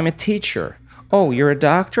 Oh, I'm a teacher. Oh, you're a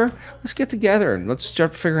doctor? Let's get together and let's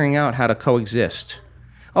start figuring out how to coexist.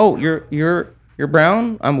 Oh, you're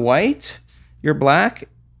brown? I'm white? You're black?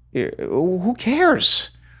 Who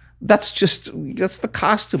cares? That's the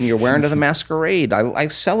costume you're wearing to the masquerade. I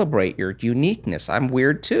celebrate your uniqueness. I'm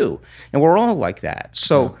weird too. And we're all like that.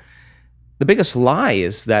 So the biggest lie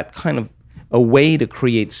is that kind of a way to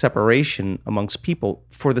create separation amongst people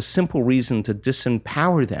for the simple reason to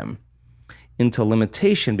disempower them into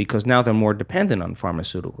limitation, because now they're more dependent on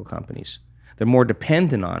pharmaceutical companies. They're more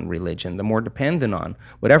dependent on religion. They're more dependent on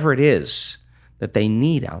whatever it is that they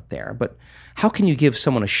need out there. But how can you give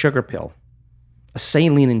someone a sugar pill, a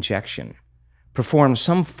saline injection, perform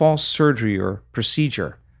some false surgery or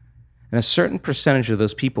procedure, and a certain percentage of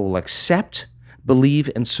those people will accept, believe,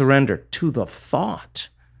 and surrender to the thought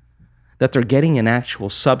that they're getting an actual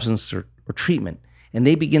substance or treatment, and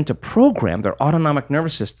they begin to program their autonomic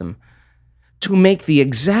nervous system to make the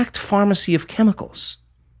exact pharmacy of chemicals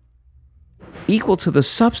equal to the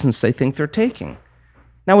substance they think they're taking.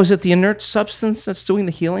 Now, is it the inert substance that's doing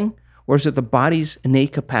the healing, or is it the body's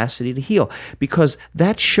innate capacity to heal? Because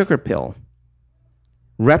that sugar pill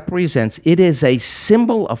represents, it is a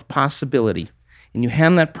symbol of possibility. And you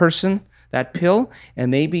hand that person that pill,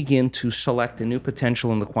 and they begin to select a new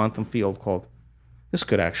potential in the quantum field called, this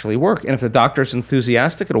could actually work. And if the doctor's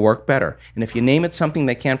enthusiastic, it'll work better. And if you name it something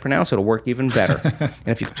they can't pronounce, it'll work even better. And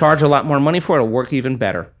if you charge a lot more money for it, it'll work even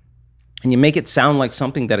better. And you make it sound like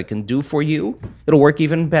something that it can do for you, it'll work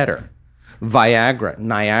even better. Viagra,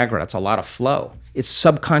 Niagara, that's a lot of flow. It's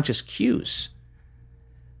subconscious cues.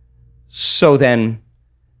 So then,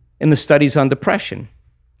 in the studies on depression,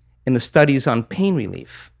 in the studies on pain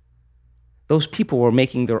relief, those people were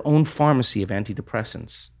making their own pharmacy of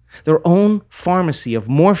antidepressants, their own pharmacy of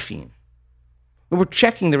morphine. They were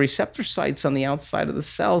checking the receptor sites on the outside of the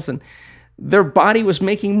cells, and their body was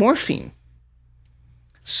making morphine.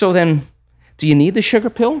 So then, do you need the sugar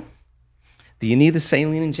pill? Do you need the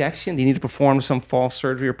saline injection? Do you need to perform some false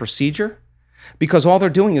surgery or procedure? Because all they're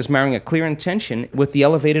doing is marrying a clear intention with the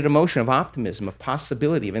elevated emotion of optimism, of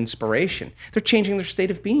possibility, of inspiration. They're changing their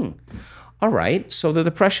state of being. All right, so the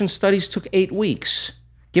depression studies took 8 weeks,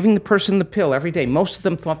 giving the person the pill every day. Most of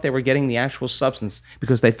them thought they were getting the actual substance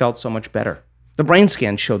because they felt so much better. The brain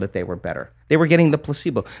scans showed that they were better. They were getting the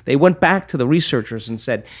placebo. They went back to the researchers and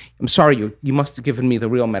said, I'm sorry, you must have given me the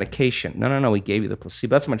real medication. No, we gave you the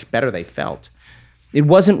placebo. That's how much better they felt. It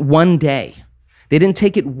wasn't one day. They didn't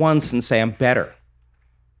take it once and say, I'm better.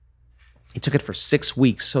 They took it for 6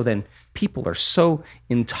 weeks. So then people are so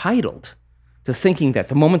entitled to thinking that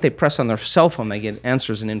the moment they press on their cell phone, they get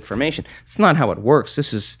answers and information. It's not how it works.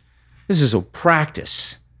 This is a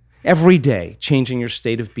practice. Every day, changing your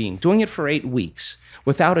state of being, doing it for 8 weeks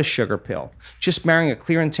without a sugar pill, just marrying a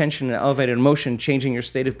clear intention and elevated emotion, changing your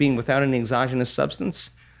state of being without any exogenous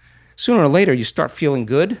substance. Sooner or later, you start feeling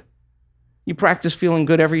good. You practice feeling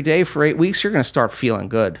good every day for 8 weeks, you're going to start feeling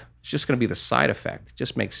good. It's just going to be the side effect. It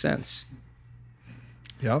just makes sense.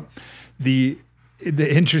 Yep. The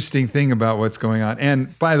interesting thing about what's going on,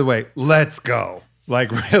 and by the way, let's go.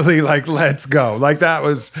 Like really, like let's go. Like that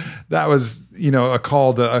was a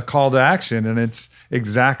call to action, and it's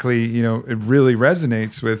exactly it really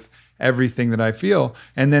resonates with everything that I feel,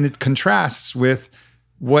 and then it contrasts with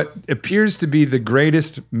what appears to be the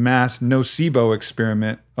greatest mass nocebo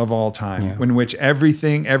experiment of all time, in which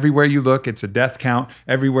everywhere you look, it's a death count.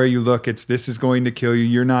 Everywhere you look, it's this is going to kill you.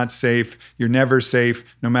 You're not safe. You're never safe.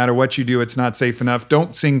 No matter what you do, it's not safe enough.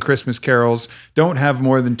 Don't sing Christmas carols. Don't have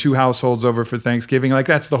more than 2 households over for Thanksgiving. Like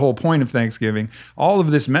that's the whole point of Thanksgiving. All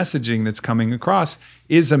of this messaging that's coming across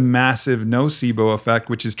is a massive nocebo effect,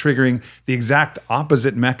 which is triggering the exact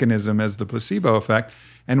opposite mechanism as the placebo effect.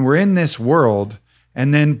 And we're in this world.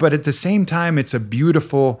 But at the same time, it's a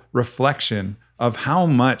beautiful reflection of how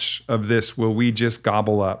much of this will we just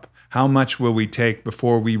gobble up? How much will we take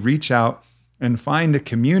before we reach out and find a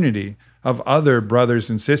community of other brothers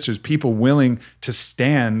and sisters, people willing to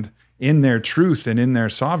stand in their truth and in their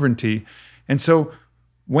sovereignty? And so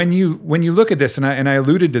when you look at this, and I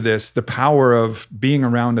alluded to this, the power of being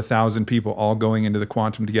around 1,000 people all going into the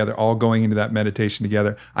quantum together, all going into that meditation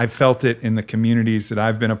together, I've felt it in the communities that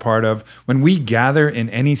I've been a part of. When we gather in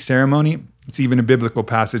any ceremony, it's even a biblical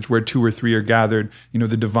passage where 2 or 3 are gathered,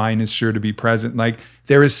 the divine is sure to be present. Like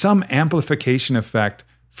there is some amplification effect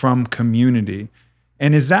from community.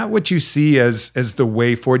 And is that what you see as the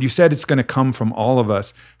way forward? You said it's going to come from all of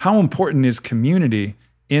us. How important is community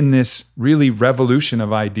in this really revolution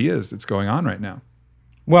of ideas that's going on right now?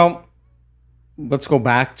 Well, let's go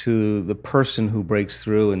back to the person who breaks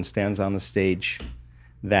through and stands on the stage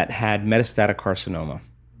that had metastatic carcinoma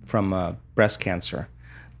from breast cancer.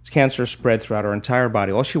 This cancer spread throughout her entire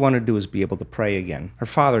body. All she wanted to do was be able to pray again. Her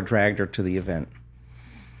father dragged her to the event.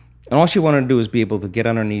 And all she wanted to do was be able to get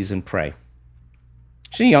on her knees and pray.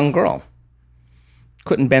 She's a young girl.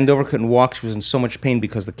 Couldn't bend over, couldn't walk. She was in so much pain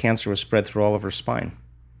because the cancer was spread through all of her spine.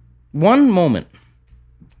 One moment,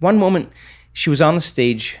 she was on the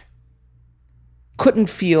stage, couldn't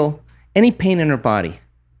feel any pain in her body,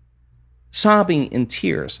 sobbing in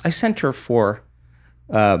tears. I sent her for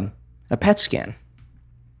a PET scan.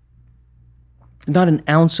 Not an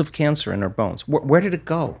ounce of cancer in her bones. Where did it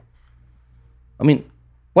go? I mean,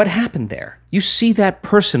 what happened there? You see that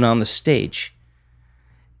person on the stage,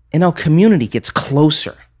 and our community gets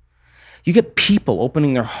closer. You get people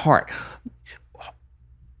opening their heart.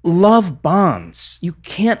 Love bonds. You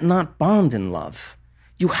can't not bond in love.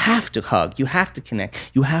 You have to hug. You have to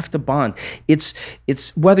connect. You have to bond. It's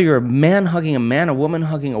whether you're a man hugging a man, a woman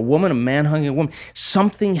hugging a woman, a man hugging a woman,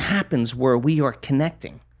 something happens where we are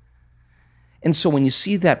connecting. And so when you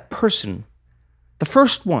see that person, the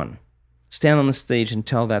first one, stand on the stage and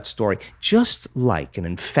tell that story, just like an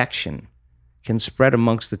infection can spread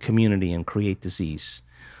amongst the community and create disease,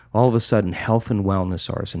 all of a sudden health and wellness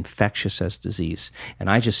are as infectious as disease.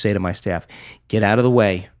 And I just say to my staff, get out of the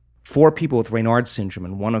way. 4 people with Raynaud's syndrome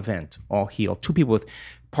in one event, all healed. 2 people with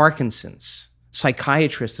Parkinson's,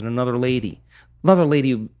 psychiatrist and another lady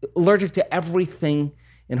allergic to everything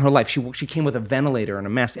in her life. She came with a ventilator and a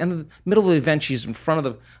mask. And in the middle of the event, she's in front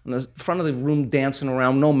of the room dancing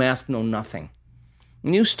around, no mask, no nothing.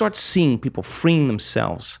 And you start seeing people freeing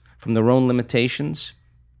themselves from their own limitations.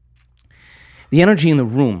 The energy in the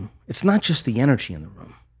room, it's not just the energy in the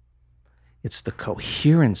room. It's the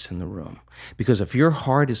coherence in the room. Because if your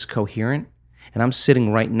heart is coherent, and I'm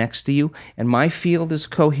sitting right next to you, and my field is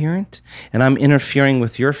coherent, and I'm interfering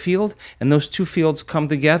with your field, and those 2 fields come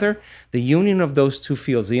together, the union of those 2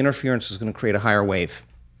 fields, the interference is going to create a higher wave.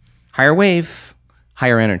 Higher wave,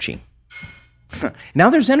 higher energy. Now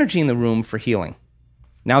there's energy in the room for healing.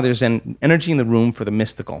 Now there's energy in the room for the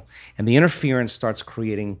mystical. And the interference starts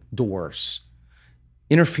creating doors.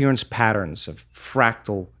 Interference patterns of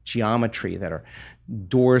fractal geometry that are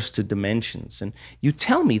doors to dimensions. And you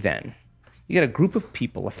tell me then, you get a group of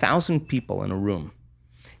people, 1,000 people in a room.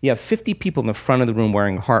 You have 50 people in the front of the room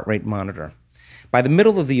wearing a heart rate monitor. By the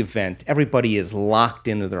middle of the event, everybody is locked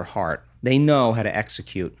into their heart. They know how to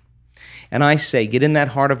execute. And I say, get in that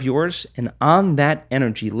heart of yours, and on that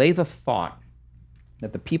energy, lay the thought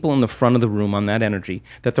that the people in the front of the room on that energy,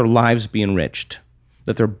 that their lives be enriched,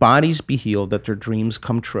 that their bodies be healed, that their dreams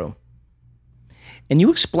come true. And you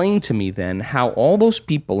explain to me then how all those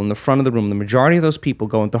people in the front of the room, the majority of those people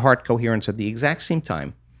go into heart coherence at the exact same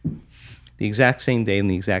time, the exact same day, and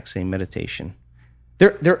the exact same meditation.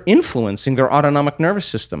 They're influencing their autonomic nervous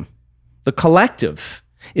system. The collective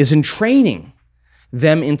is entraining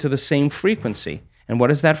them into the same frequency. And what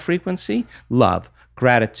is that frequency? Love,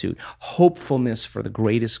 gratitude, hopefulness for the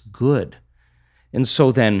greatest good. And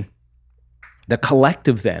so then the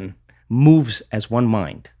collective then moves as one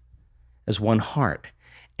mind, as one heart.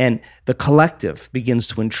 And the collective begins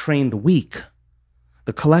to entrain the weak.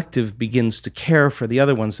 The collective begins to care for the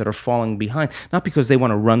other ones that are falling behind, not because they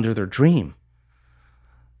want to run to their dream,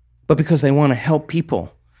 but because they want to help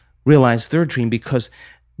people realize their dream, because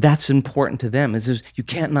that's important to them. You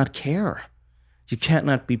can't not care. You can't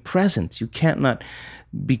not be present. You can't not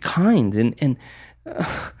be kind. And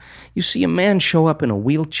you see a man show up in a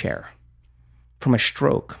wheelchair from a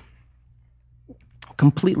stroke,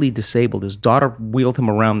 completely disabled. His daughter wheeled him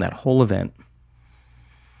around that whole event.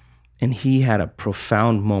 And he had a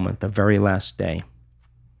profound moment the very last day.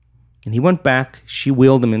 And he went back. She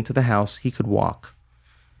wheeled him into the house. He could walk.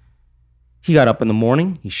 He got up in the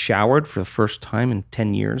morning. He showered for the first time in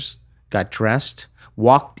 10 years, got dressed,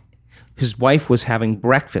 walked. His wife was having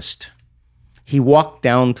breakfast. He walked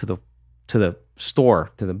down to the store,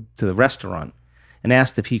 to the restaurant, and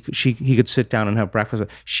asked if he could sit down and have breakfast.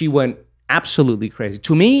 She went absolutely crazy.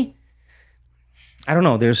 To me, I don't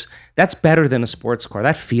know, that's better than a sports car.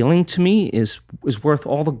 That feeling to me is worth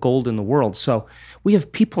all the gold in the world. So we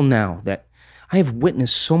have people now that I have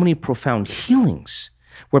witnessed so many profound healings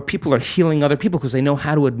where people are healing other people because they know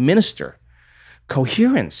how to administer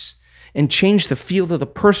coherence and change the field of the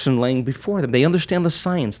person laying before them. They understand the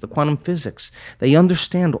science, the quantum physics. They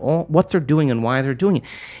understand all what they're doing and why they're doing it.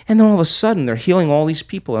 And then all of a sudden, they're healing all these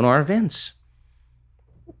people in our events.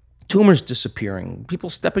 Tumors disappearing, people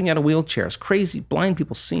stepping out of wheelchairs, crazy, blind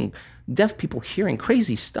people seeing, deaf people hearing,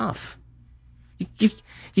 crazy stuff.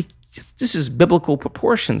 This is biblical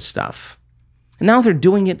proportion stuff. And now they're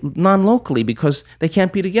doing it non-locally because they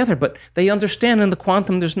can't be together, but they understand in the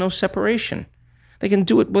quantum there's no separation. They can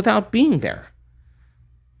do it without being there.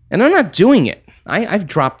 And they're not doing it. I've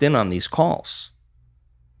dropped in on these calls.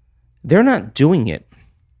 They're not doing it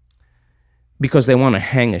because they want to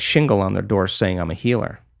hang a shingle on their door saying, I'm a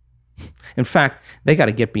healer. In fact, they got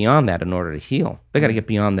to get beyond that in order to heal. They got to get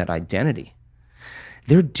beyond that identity.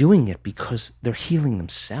 They're doing it because they're healing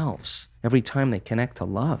themselves every time they connect to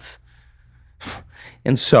love.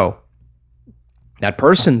 And so That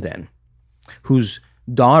person then, whose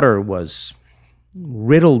daughter was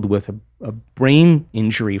riddled with a brain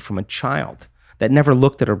injury from a child, that never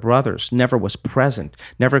looked at her brothers, never was present,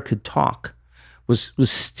 never could talk, was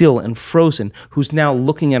still and frozen, who's now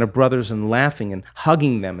looking at her brothers and laughing and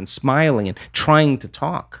hugging them and smiling and trying to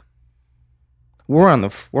talk. We're on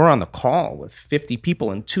the call with 50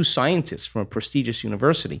 people and 2 scientists from a prestigious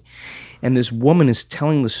university, and this woman is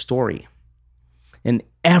telling the story, and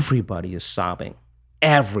everybody is sobbing.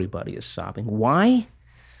 Everybody is sobbing. Why?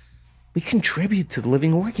 We contribute to the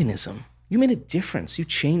living organism. You made a difference. You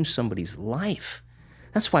changed somebody's life.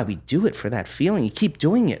 That's why we do it, for that feeling. You keep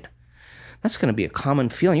doing it. That's going to be a common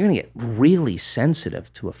feeling. You're going to get really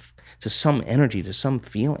sensitive to some energy, to some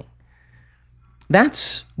feeling.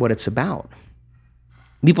 That's what it's about.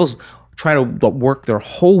 People try to work their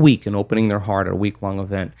whole week in opening their heart at a week-long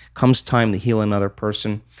event. Comes time to heal another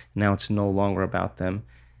person. Now it's no longer about them.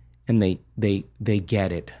 And they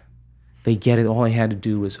get it. They get it. All they had to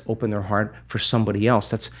do was open their heart for somebody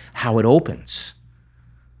else. That's how it opens.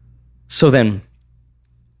 So then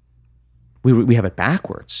we have it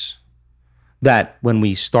backwards. That when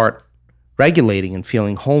we start regulating and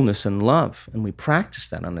feeling wholeness and love, and we practice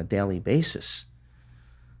that on a daily basis,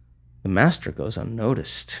 the master goes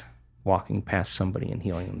unnoticed, walking past somebody and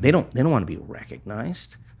healing them. They don't want to be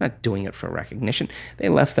recognized. They're not doing it for recognition. They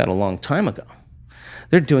left that a long time ago.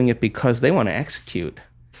 They're doing it because they want to execute.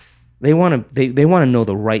 They want to know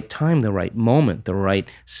the right time, the right moment, the right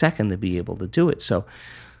second to be able to do it. So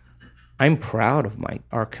I'm proud of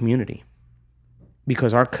our community,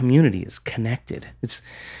 because our community is connected.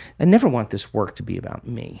 I never want this work to be about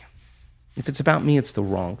me. If it's about me, it's the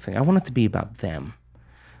wrong thing. I want it to be about them.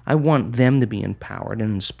 I want them to be empowered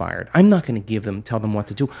and inspired. I'm not going to tell them what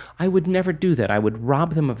to do. I would never do that. I would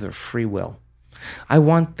rob them of their free will. I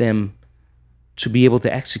want them to be able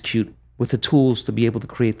to execute with the tools to be able to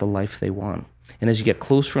create the life they want. And as you get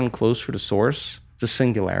closer and closer to source, to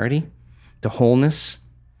singularity, to wholeness,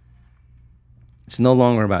 it's no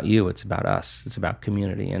longer about you, it's about us, it's about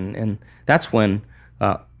community. And that's when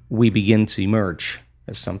we begin to emerge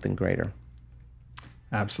as something greater.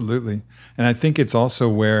 Absolutely. And I think it's also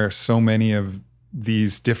where so many of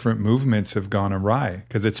these different movements have gone awry,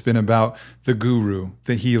 because it's been about the guru,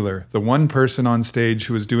 the healer, the one person on stage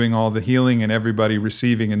who is doing all the healing and everybody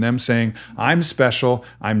receiving, and them saying, I'm special,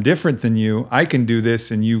 I'm different than you, I can do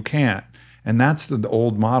this and you can't. And that's the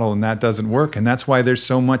old model, and that doesn't work. And that's why there's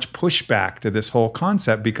so much pushback to this whole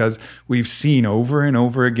concept, because we've seen over and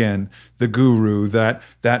over again the guru, that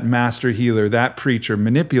master healer, that preacher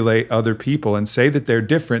manipulate other people and say that they're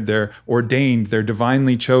different, they're ordained, they're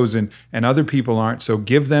divinely chosen, and other people aren't. So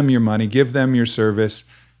give them your money, give them your service.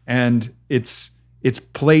 And it's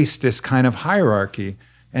placed this kind of hierarchy,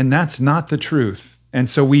 and that's not the truth. And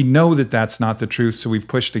so we know that that's not the truth, so we've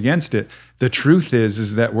pushed against it. The truth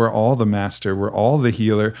is that we're all the master, we're all the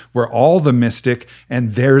healer, we're all the mystic,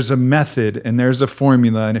 and there's a method and there's a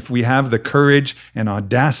formula. And if we have the courage and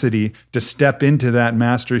audacity to step into that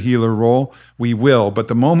master healer role, we will. But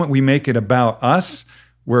the moment we make it about us,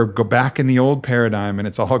 we're go back in the old paradigm, and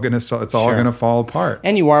it's all going to fall apart.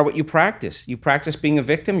 And you are what you practice. You practice being a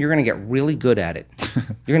victim, you're going to get really good at it.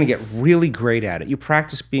 You're going to get really great at it. You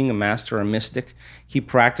practice being a master or a mystic. Keep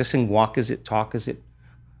practicing. Walk as it, talk as it,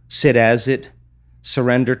 sit as it,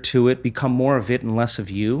 surrender to it, become more of it and less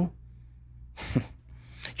of you.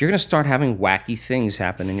 You're going to start having wacky things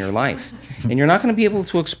happen in your life. And you're not going to be able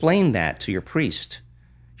to explain that to your priest.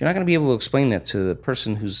 You're not going to be able to explain that to the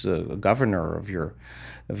person who's a governor of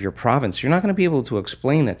your province. You're not going to be able to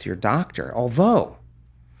explain that to your doctor. Although,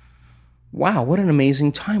 wow, what an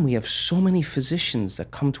amazing time. We have so many physicians that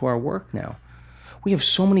come to our work now. We have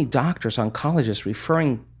so many doctors, oncologists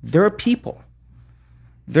referring their people,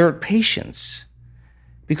 their patients,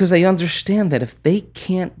 because they understand that if they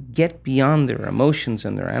can't get beyond their emotions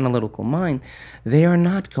and their analytical mind, they are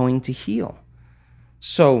not going to heal.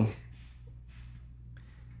 So,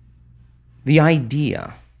 the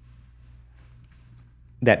idea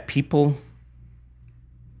that people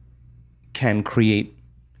can create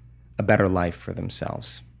a better life for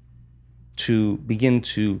themselves, to begin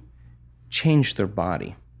to change their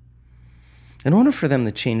body. In order for them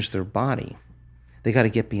to change their body, they got to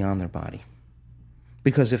get beyond their body.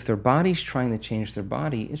 Because if their body's trying to change their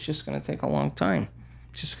body, it's just going to take a long time.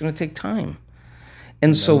 It's just going to take time.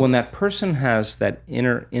 And so when that person has that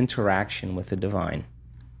inner interaction with the divine,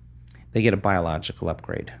 they get a biological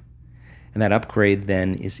upgrade. And that upgrade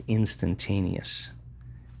then is instantaneous.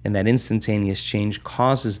 And that instantaneous change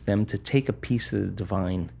causes them to take a piece of the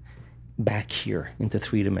divine back here into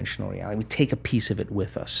three-dimensional reality. We take a piece of it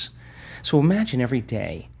with us. So imagine every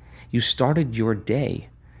day You started your day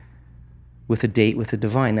with a date with the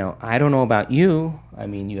divine. Now, I don't know about you. I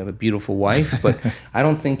mean, you have a beautiful wife, but I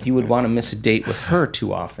don't think you would want to miss a date with her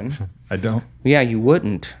too often. I don't. Yeah, you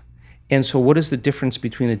wouldn't. And so what is the difference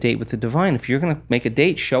between a date with the divine? If you're going to make a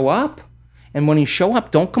date, show up. And when you show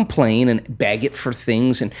up, don't complain and beg it for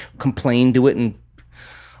things and complain to it. And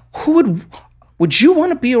would you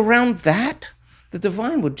want to be around that? The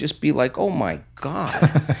divine would just be like, oh my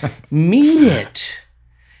God, meet it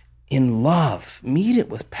in love, meet it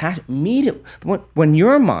with passion, meet it. When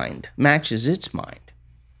your mind matches its mind,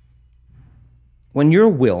 when your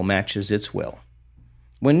will matches its will,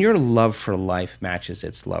 when your love for life matches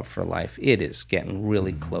its love for life, it is getting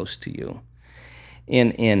really close to you.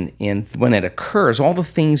 And when it occurs, all the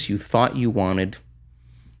things you thought you wanted,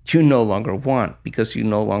 you no longer want because you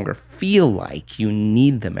no longer feel like you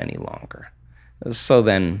need them any longer. So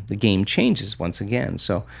then the game changes once again.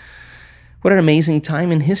 So what an amazing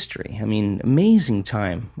time in history. I mean, amazing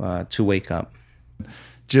time to wake up.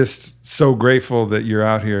 Just so grateful that you're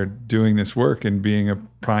out here doing this work and being a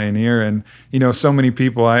pioneer. And, so many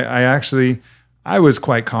people, I was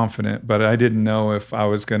quite confident, but I didn't know if I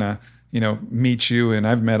was going to, meet you. And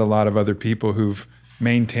I've met a lot of other people who've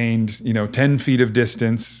maintained, 10 feet of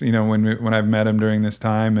distance, when I've met them during this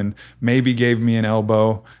time, and maybe gave me an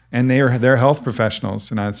elbow. And they're health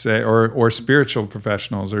professionals, and I'd say, or spiritual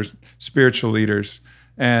professionals or spiritual leaders.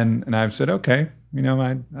 And I've said, okay,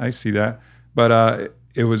 I see that. But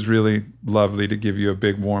it was really lovely to give you a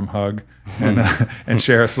big warm hug and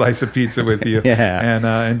share a slice of pizza with you. Yeah.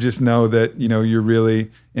 And just know that, you're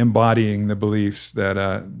really embodying the beliefs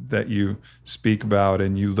that you speak about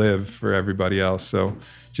and you live for everybody else. So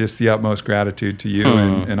just the utmost gratitude to you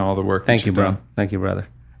and all the work Thank that you, you've bro. done. Thank you, brother.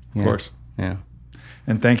 Of course. Yeah.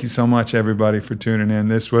 And thank you so much, everybody, for tuning in.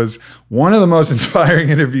 This was one of the most inspiring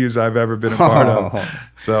interviews I've ever been a part of.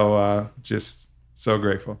 So just so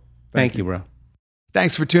grateful. Thank you, bro.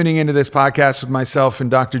 Thanks for tuning into this podcast with myself and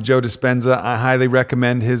Dr. Joe Dispenza. I highly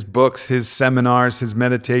recommend his books, his seminars, his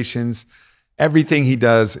meditations. Everything he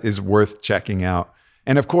does is worth checking out.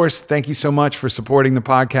 And of course, thank you so much for supporting the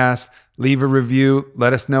podcast. Leave a review.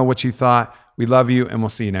 Let us know what you thought. We love you, and we'll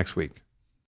see you next week.